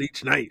little bit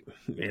each night,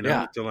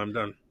 until I'm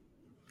done.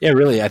 Yeah,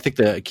 really. I think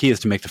the key is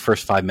to make the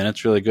first 5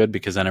 minutes really good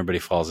because then everybody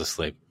falls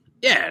asleep.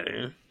 Yeah,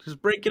 dude.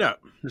 Just break it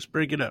up.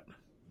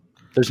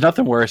 There's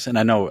nothing worse, and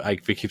I know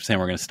we keep saying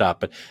we're going to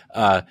stop, but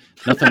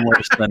nothing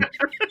worse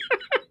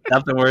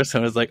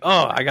than it's like,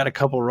 oh, I got a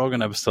couple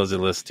Rogan episodes to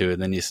listen to,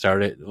 and then you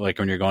start it like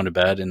when you're going to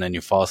bed, and then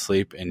you fall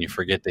asleep, and you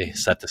forget to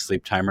set the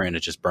sleep timer, and it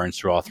just burns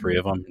through all 3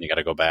 of them, and you got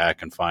to go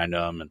back and find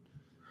them. And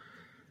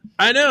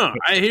I know,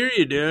 I hear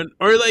you, dude.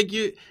 Or like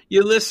you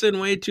listen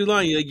way too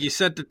long. You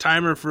set the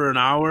timer for an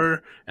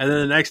hour, and then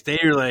the next day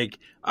you're like,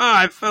 oh,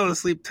 I fell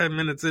asleep 10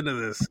 minutes into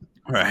this.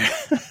 Right.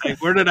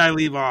 Like, where did I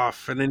leave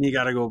off? And then you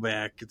got to go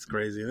back. It's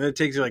crazy. And it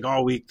takes you like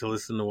all week to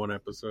listen to one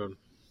episode.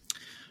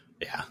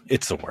 Yeah,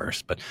 it's the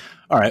worst. But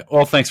all right.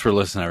 Well, thanks for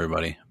listening,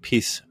 everybody.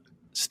 Peace.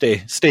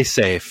 Stay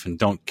safe and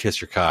don't kiss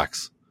your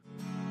cocks.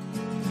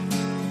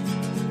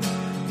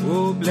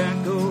 Oh, black,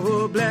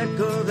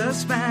 the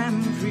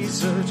Spanish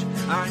research.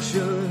 I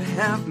should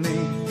have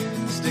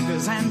made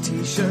stickers and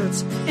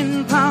t-shirts.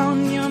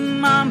 Impound your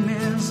mom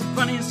is the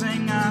funniest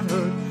thing I've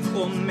heard.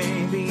 Or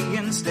maybe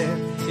instead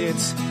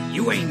it's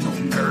you ain't no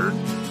nerd.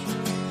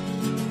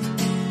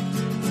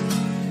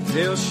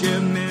 They'll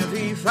share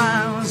Mary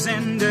files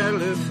and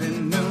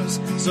elephant news.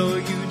 So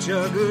you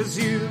juggers,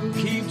 you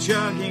keep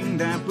chugging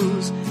that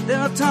booze.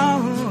 They'll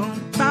talk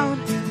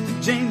about the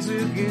James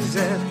Luke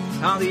Gazette,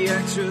 how the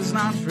extra's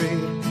not free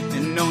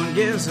and no one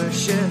gives a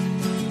shit.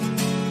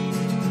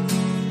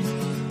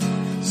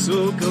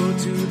 So go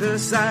to the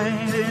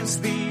site, it's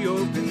the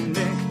open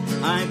mic.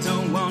 I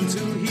don't want to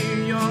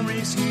hear your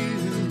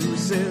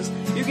excuses.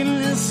 You can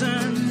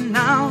listen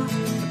now,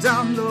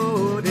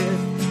 download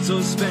it.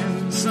 So spend